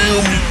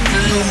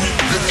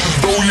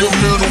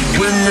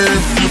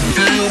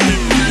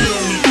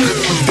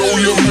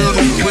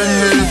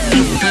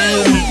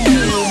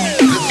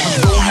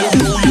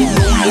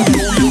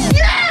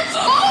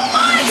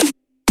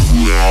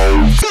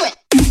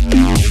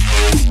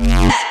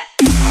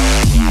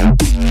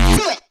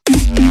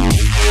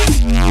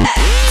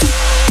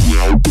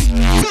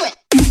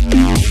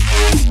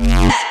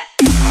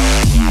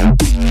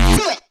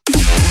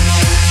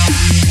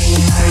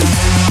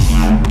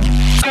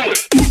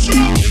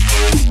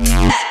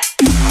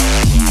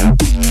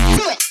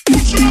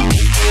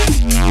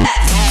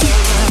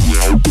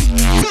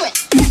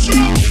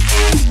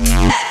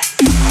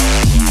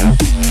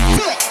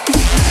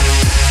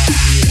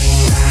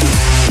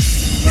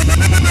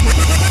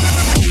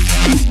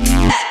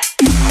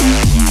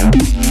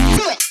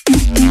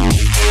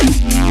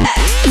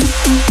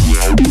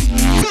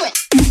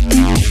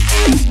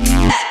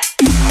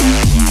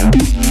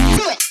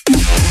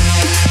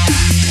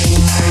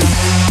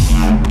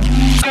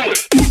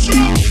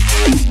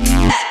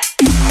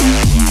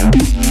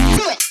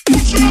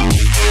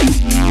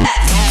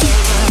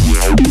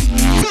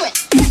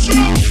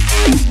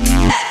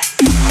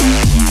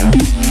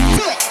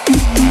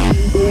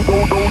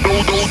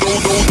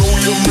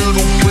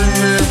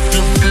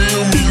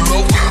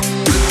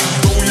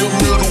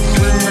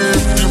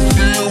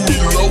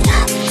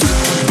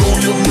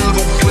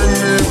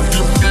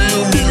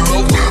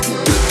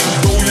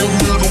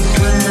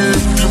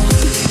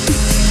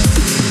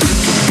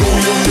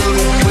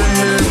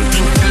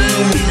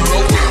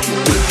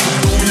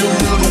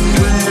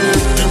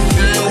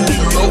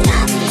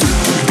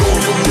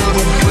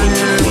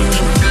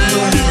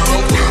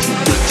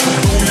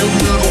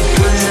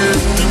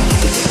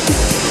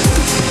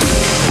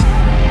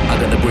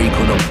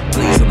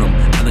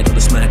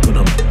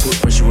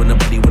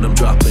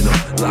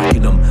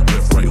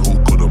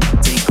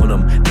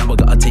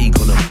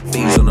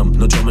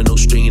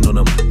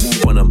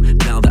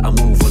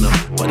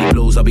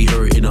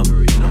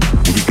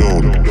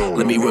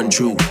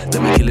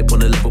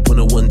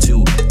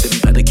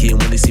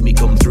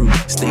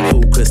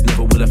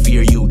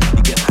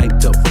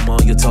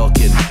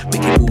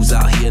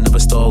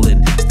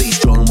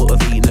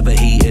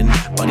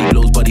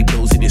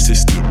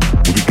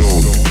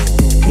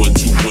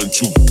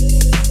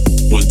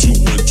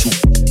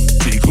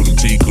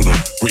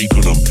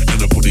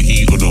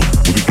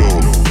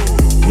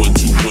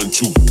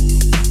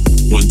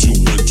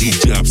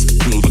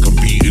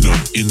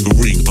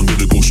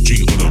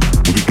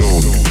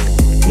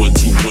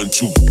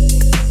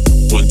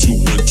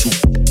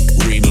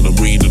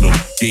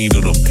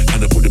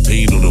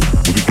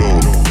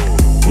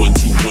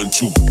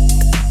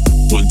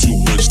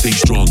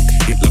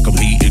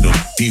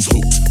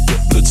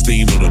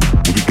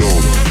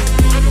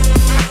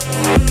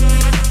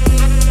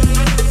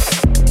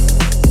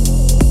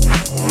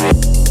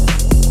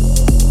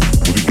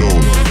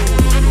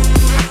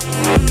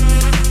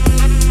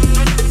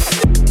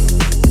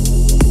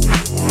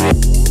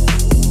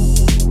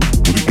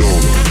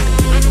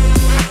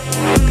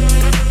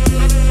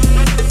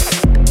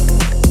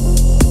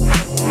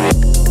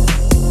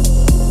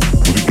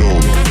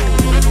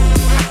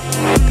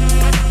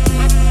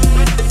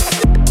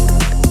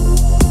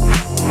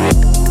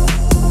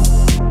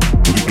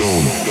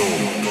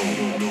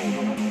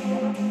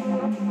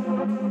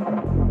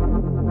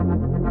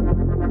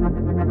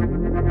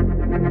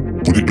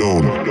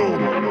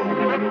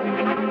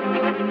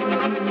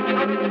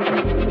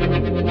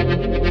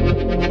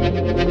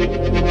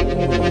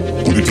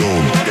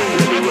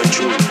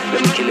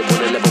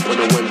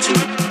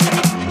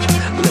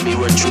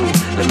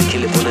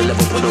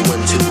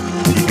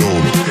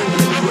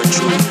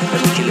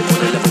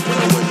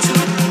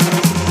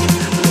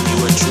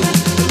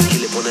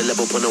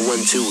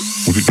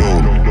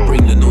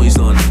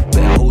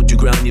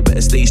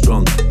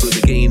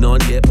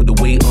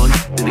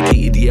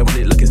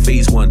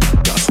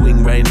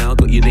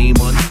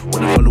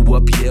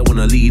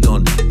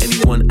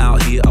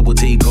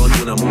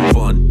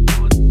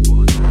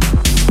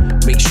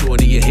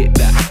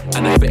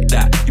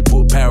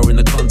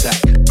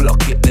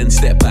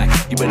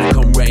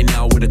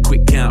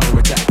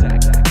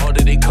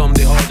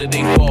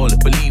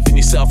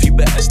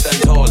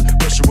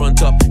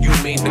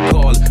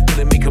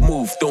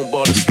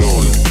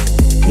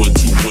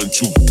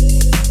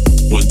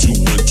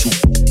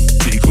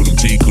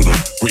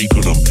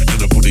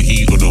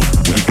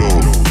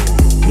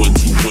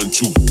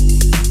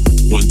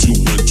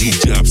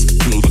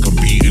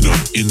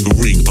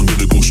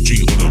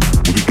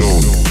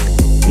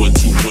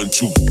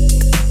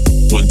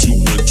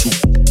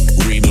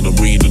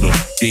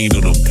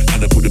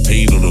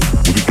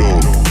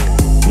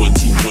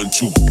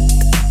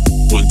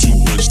 1, 2,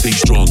 1, stay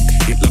strong.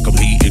 Hit like I'm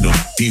heating up.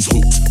 These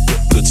hooks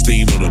got blood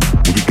stain on them.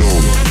 Put it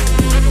down.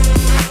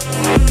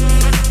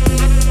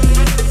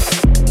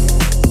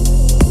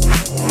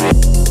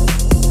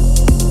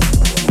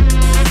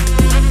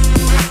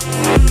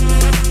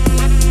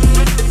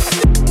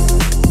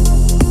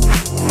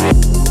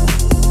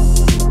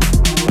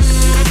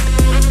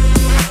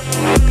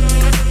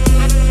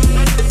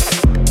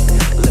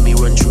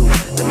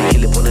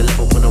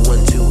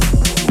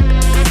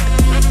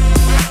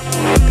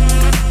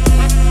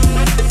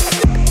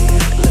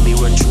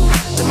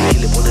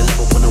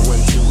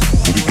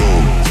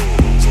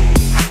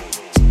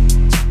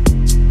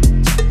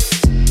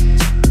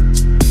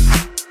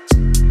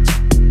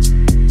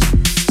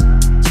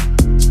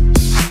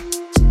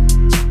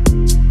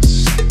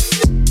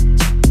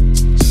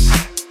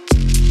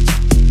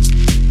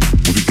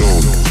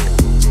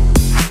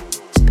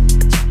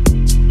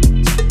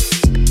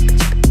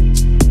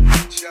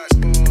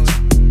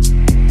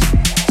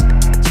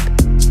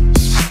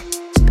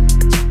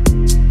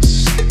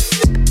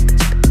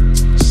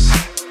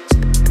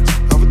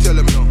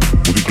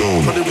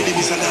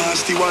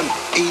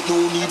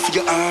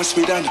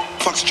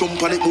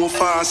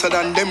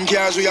 Than them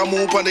cars we a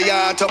move on the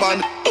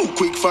Autobahn. Oh,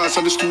 quick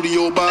fast on the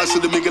studio boss to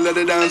the middle of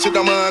the dance with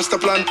the master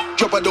plan.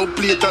 Drop a dope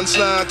plate and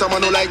slaughter man,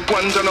 no like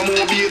ones and a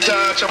more be a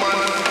touch man.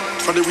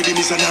 For the rhythm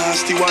is a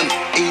nasty one.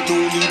 Ain't no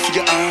need for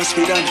your ass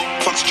with that.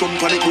 Fox jump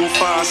on it move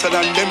faster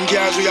than them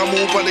cars we a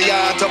move on the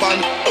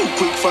Autobahn. Oh,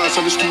 quick fast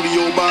on the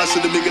studio boss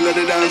to the middle of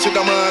the dance with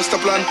the master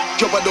plan.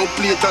 Drop a dope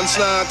plate and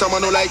slaughter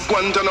man, no like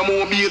ones and a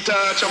more be a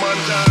touch man.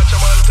 Touch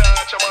man,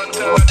 touch man,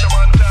 touch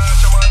man,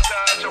 touch man,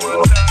 touch man, touch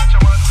man.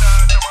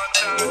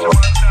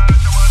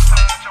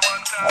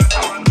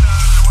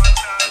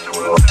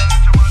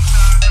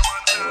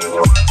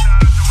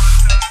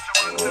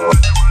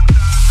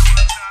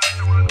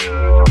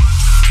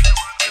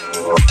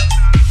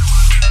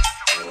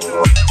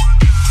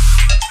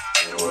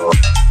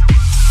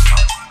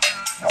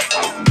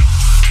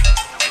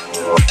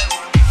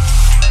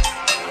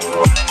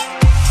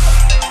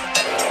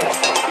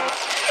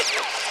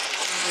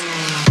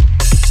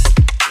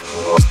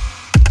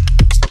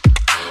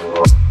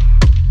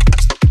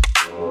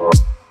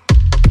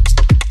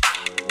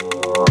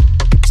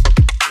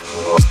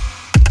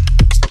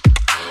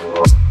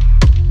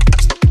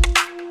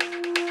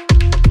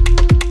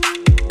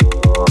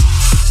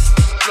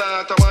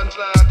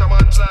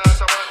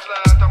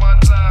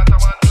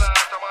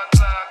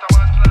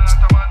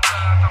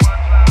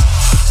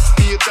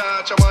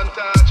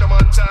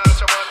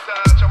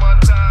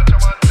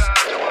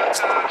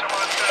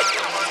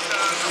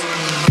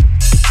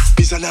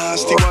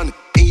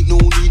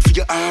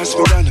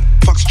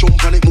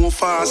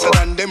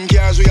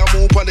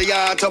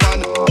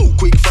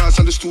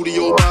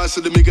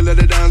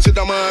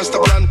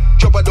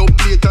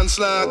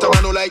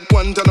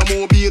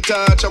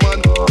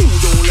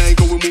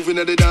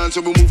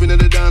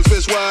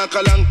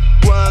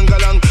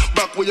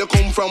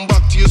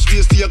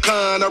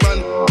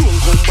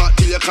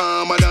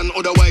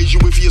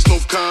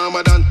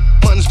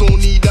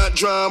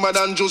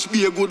 And just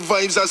be a good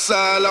vibes as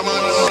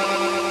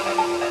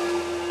Solomon.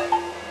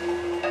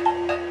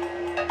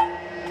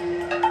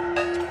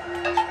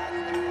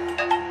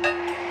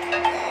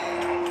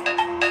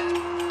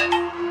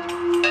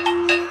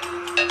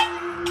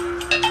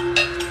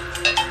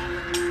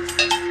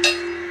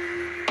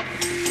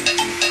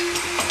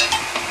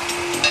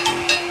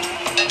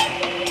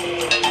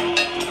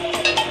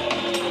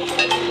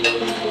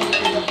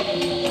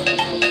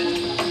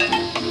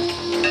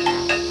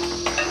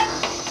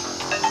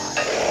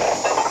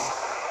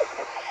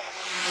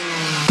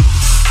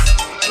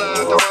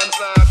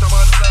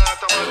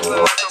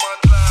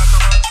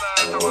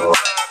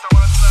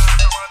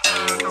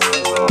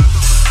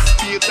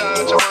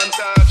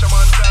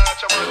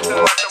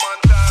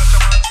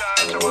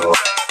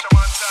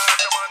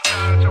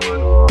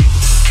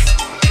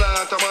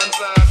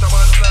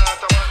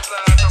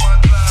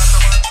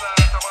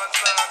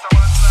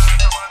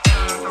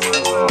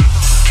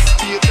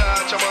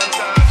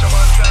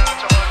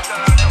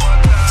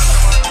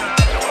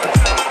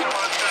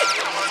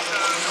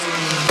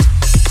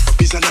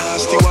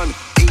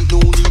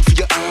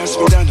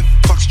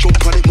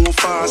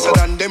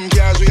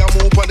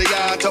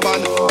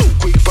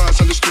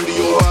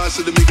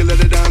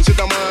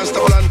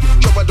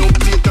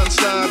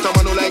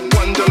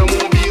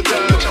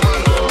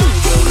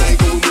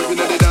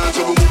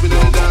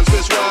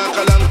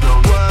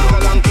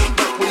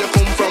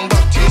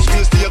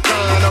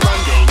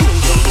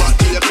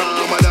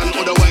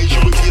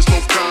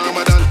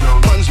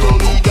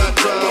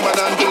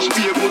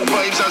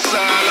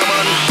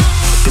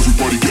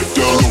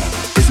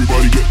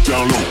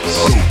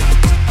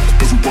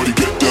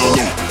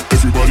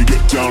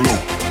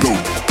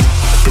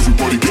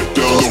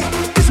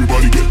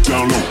 Everybody get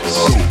down low.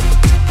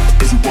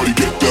 Everybody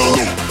get down low.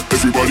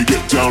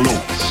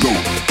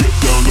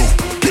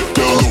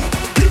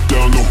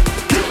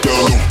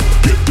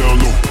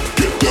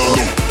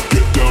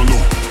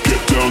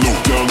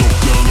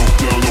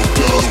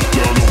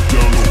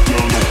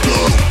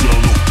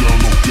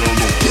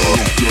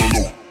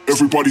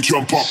 Everybody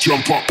jump up,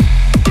 jump up.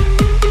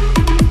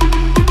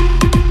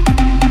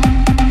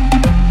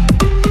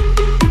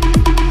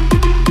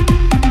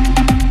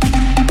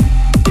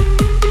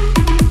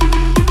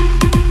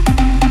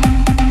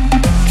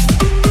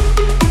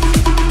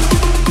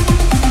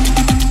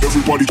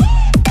 Everybody.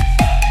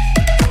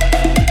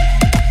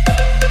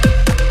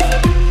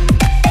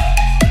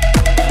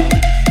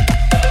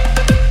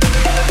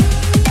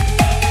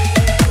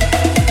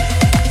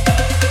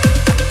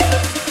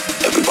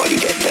 Everybody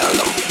get down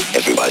low.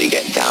 Everybody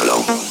get down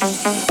low.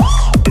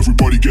 Everybody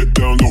get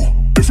down low.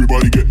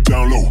 Everybody get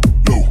down low.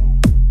 Low.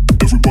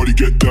 Everybody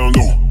get down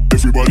low.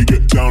 Everybody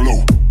get down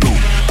low.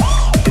 Low.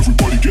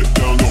 Everybody get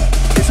down low.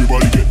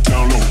 Everybody get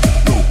down low.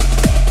 Low.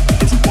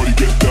 Everybody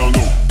get down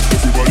low.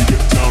 Everybody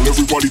get down.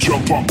 Everybody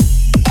jump up.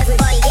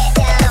 Everybody get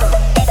down low.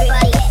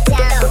 Everybody get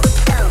down low.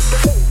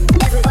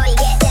 Everybody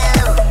get down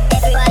low.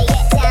 Everybody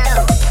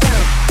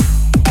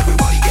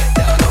get down low. Everybody get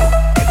down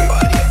low.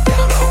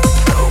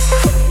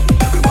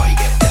 Everybody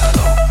get down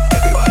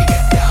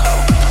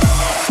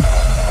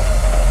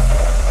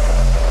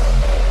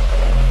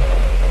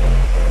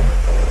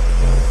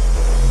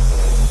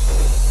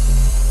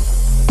low.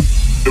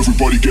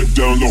 Everybody get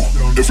down low. Everybody get down low. Everybody get down low.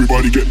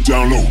 Everybody get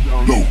down low.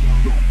 Low.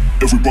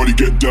 Everybody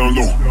get down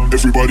low.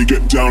 Everybody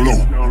get down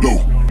low. Low.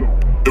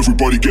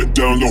 Everybody get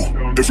down low.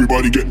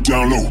 Everybody get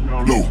down low.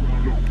 Low.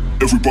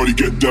 Everybody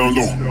get down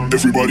low.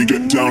 Everybody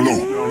get down low.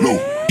 Low.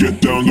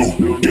 Get down low.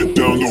 Get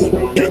down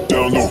low. Get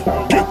down low.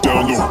 Get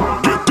down low.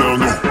 Get down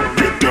low.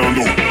 Get down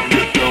low.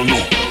 Get down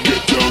low.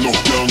 Get down low.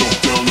 Down low. Down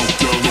low.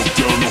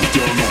 Down low. Down low. Down low. Down low.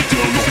 Down low.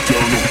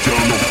 Down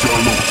low. Down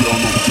low. Down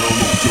low.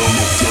 Down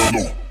low. Down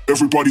low.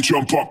 Everybody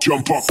jump up.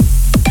 Jump up.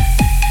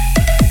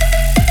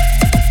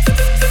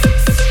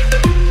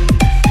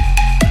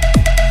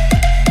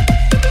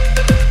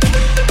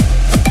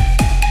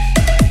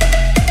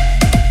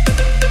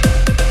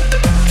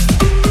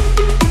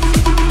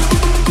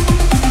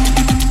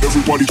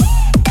 Everybody.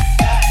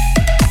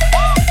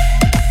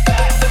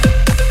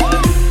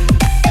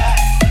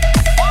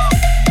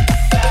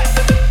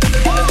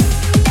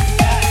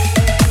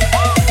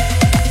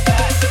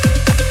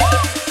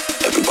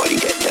 Everybody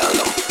get down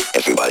low.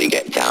 Everybody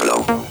get down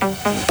low.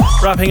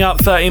 Wrapping up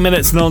 30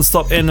 minutes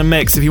non-stop in the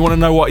mix. If you want to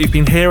know what you've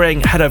been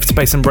hearing, head over to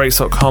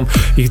bassandbreaks.com.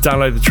 You can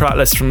download the track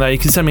list from there. You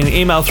can send me an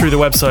email through the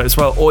website as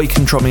well, or you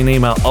can drop me an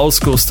email old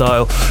school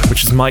style,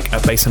 which is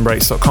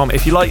mike@bassandbreaks.com.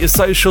 If you like your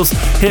socials,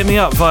 hit me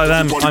up via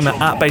them. I'm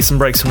at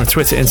bassandbreaks on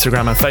Twitter,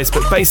 Instagram and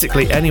Facebook.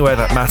 Basically anywhere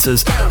that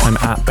matters, I'm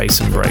at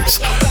bassandbreaks.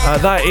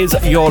 That is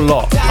your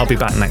lot. I'll be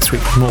back next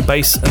week with more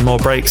bass and more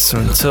breaks. So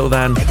until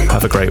then,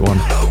 have a great one.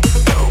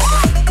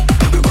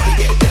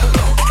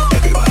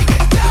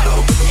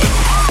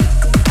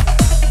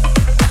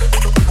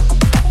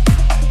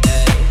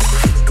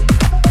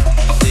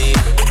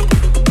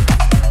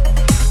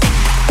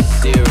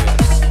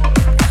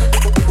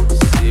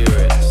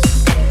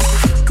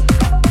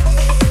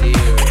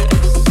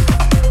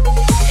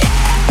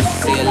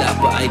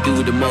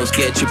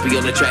 Get trippy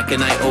on the track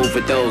and I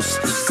overdose.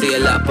 Say a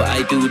lot, but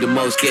I do the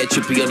most. Get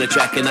trippy on the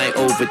track and I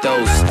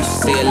overdose.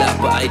 Say a lot,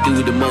 but I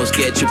do the most.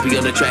 Get trippy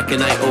on the track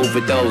and I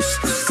overdose.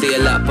 Say a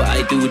lot, but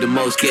I do the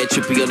most. Get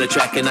trippy on the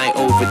track and I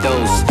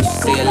overdose.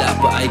 Say a lot,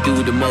 but I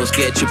do the most.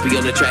 Get trippy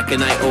on the track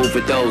and I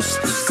overdose.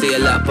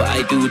 Say a lot, but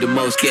I do the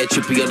most. Get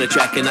trippy on the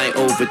track and I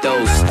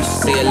overdose.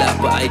 Say a lot,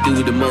 but I do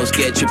the most.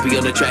 Get trippy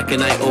on the track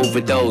and I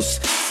overdose.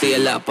 Say a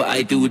lot, but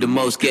I do the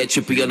most. Get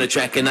trippy on the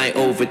track and I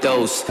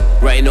overdose.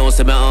 Right now,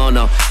 say my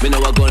honor. Me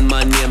know a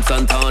gunman named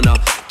Santana.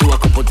 Do a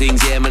couple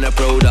things, yeah, man, a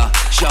prouder.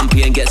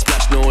 Champagne get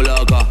splashed, no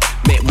lager.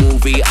 Make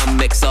movie and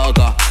make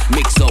saga.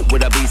 Mix up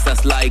with a beast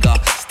that's liger.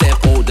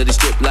 Step out of the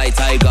strip like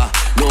tiger.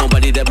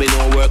 Nobody that me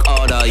no work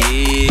harder.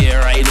 Yeah,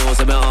 right now,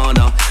 say my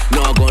honor.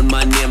 No a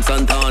gunman named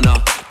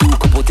Santana. Do a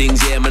couple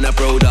things, yeah, man, a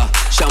prouder.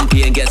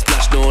 Champagne get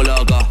splashed, no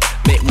lager.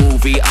 Make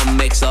movie and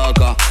make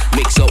saga.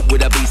 Mix up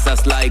with a beast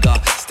that's liger.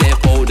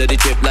 Step out of the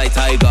trip like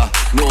tiger.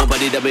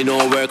 Nobody that me no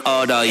work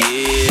harder.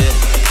 Yeah.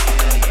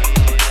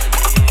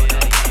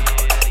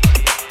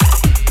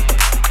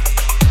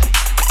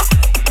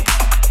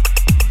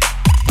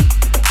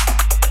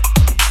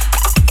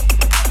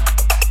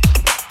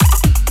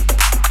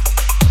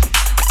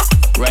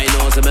 Right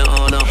now, it's my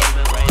honor.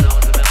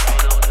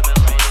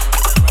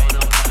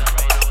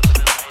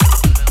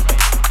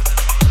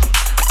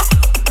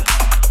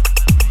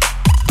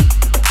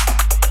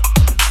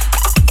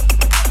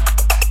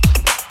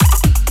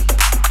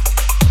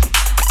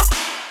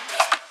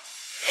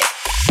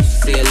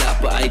 Say a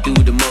lot, but I do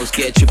the most.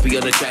 Get trippy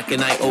on the track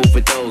and I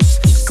overdose.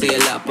 Say a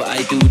lot, but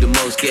I do the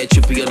most. Get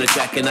trippy on the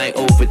track and I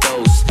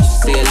overdose.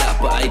 Say a lot,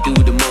 but I do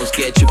the most.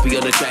 Get trippy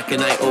on the track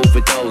and I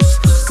overdose.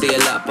 Say a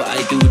lot, but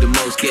I do the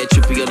most. Get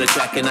trippy on the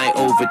track and I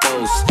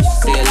overdose.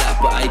 Say a lot,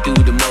 but I do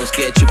the most.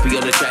 Get trippy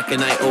on the track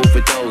and I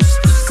overdose.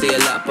 Say a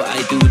lot, but I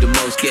do the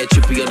most. Get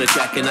trippy on the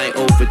track and I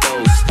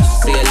overdose.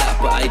 Say a lot,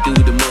 but I do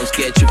the most.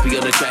 Get trippy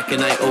on the track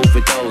and I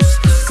overdose.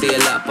 Say a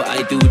lot, but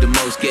I do the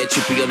most. Get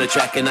trippy on the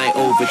track and I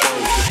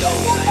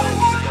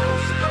overdose.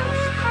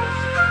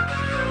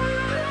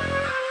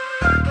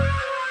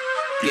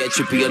 Get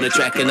trippy on the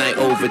track and I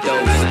overdose.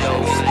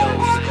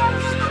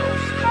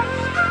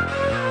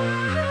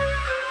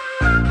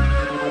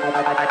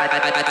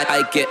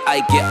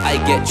 I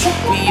get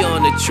trippy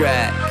on the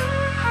track.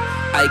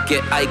 I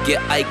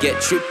get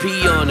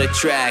trippy on the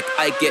track.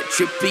 I get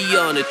trippy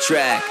on the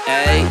track,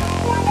 eh?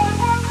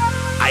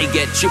 I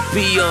get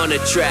trippy on the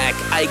track.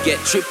 I get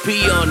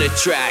trippy on the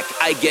track.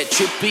 I get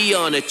trippy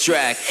on the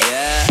track,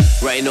 yeah.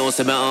 Right now,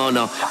 say me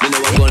honor. Me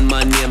know a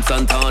gunman named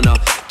Santana.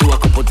 Do a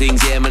couple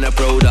things, yeah, man, a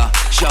prouder.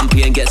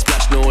 Champagne get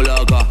splashed, no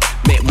lager.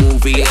 Make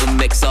movie and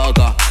make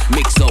saga.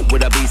 Mix up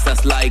with a beast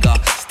that's liger.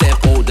 Step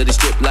out to the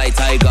strip like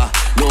tiger.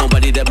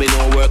 Nobody that me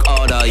no work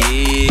harder,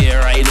 yeah.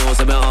 Right now,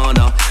 say me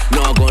honor.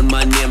 No a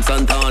gunman named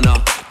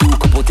Santana. Do a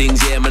couple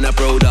things, yeah, man, a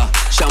prouder.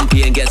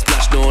 Champagne get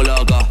splashed, no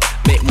lager.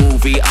 Make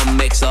movie and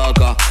make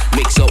saga.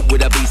 Mix up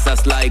with a beast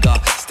that's liger.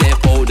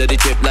 Step out of the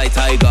trip like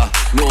tiger.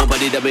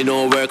 Nobody that me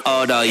no work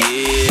harder,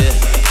 yeah.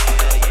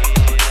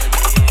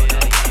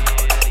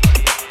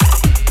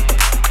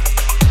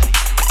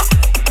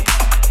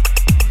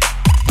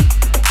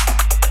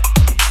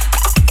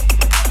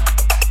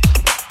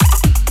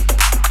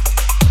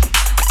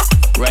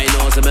 Right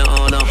now, so me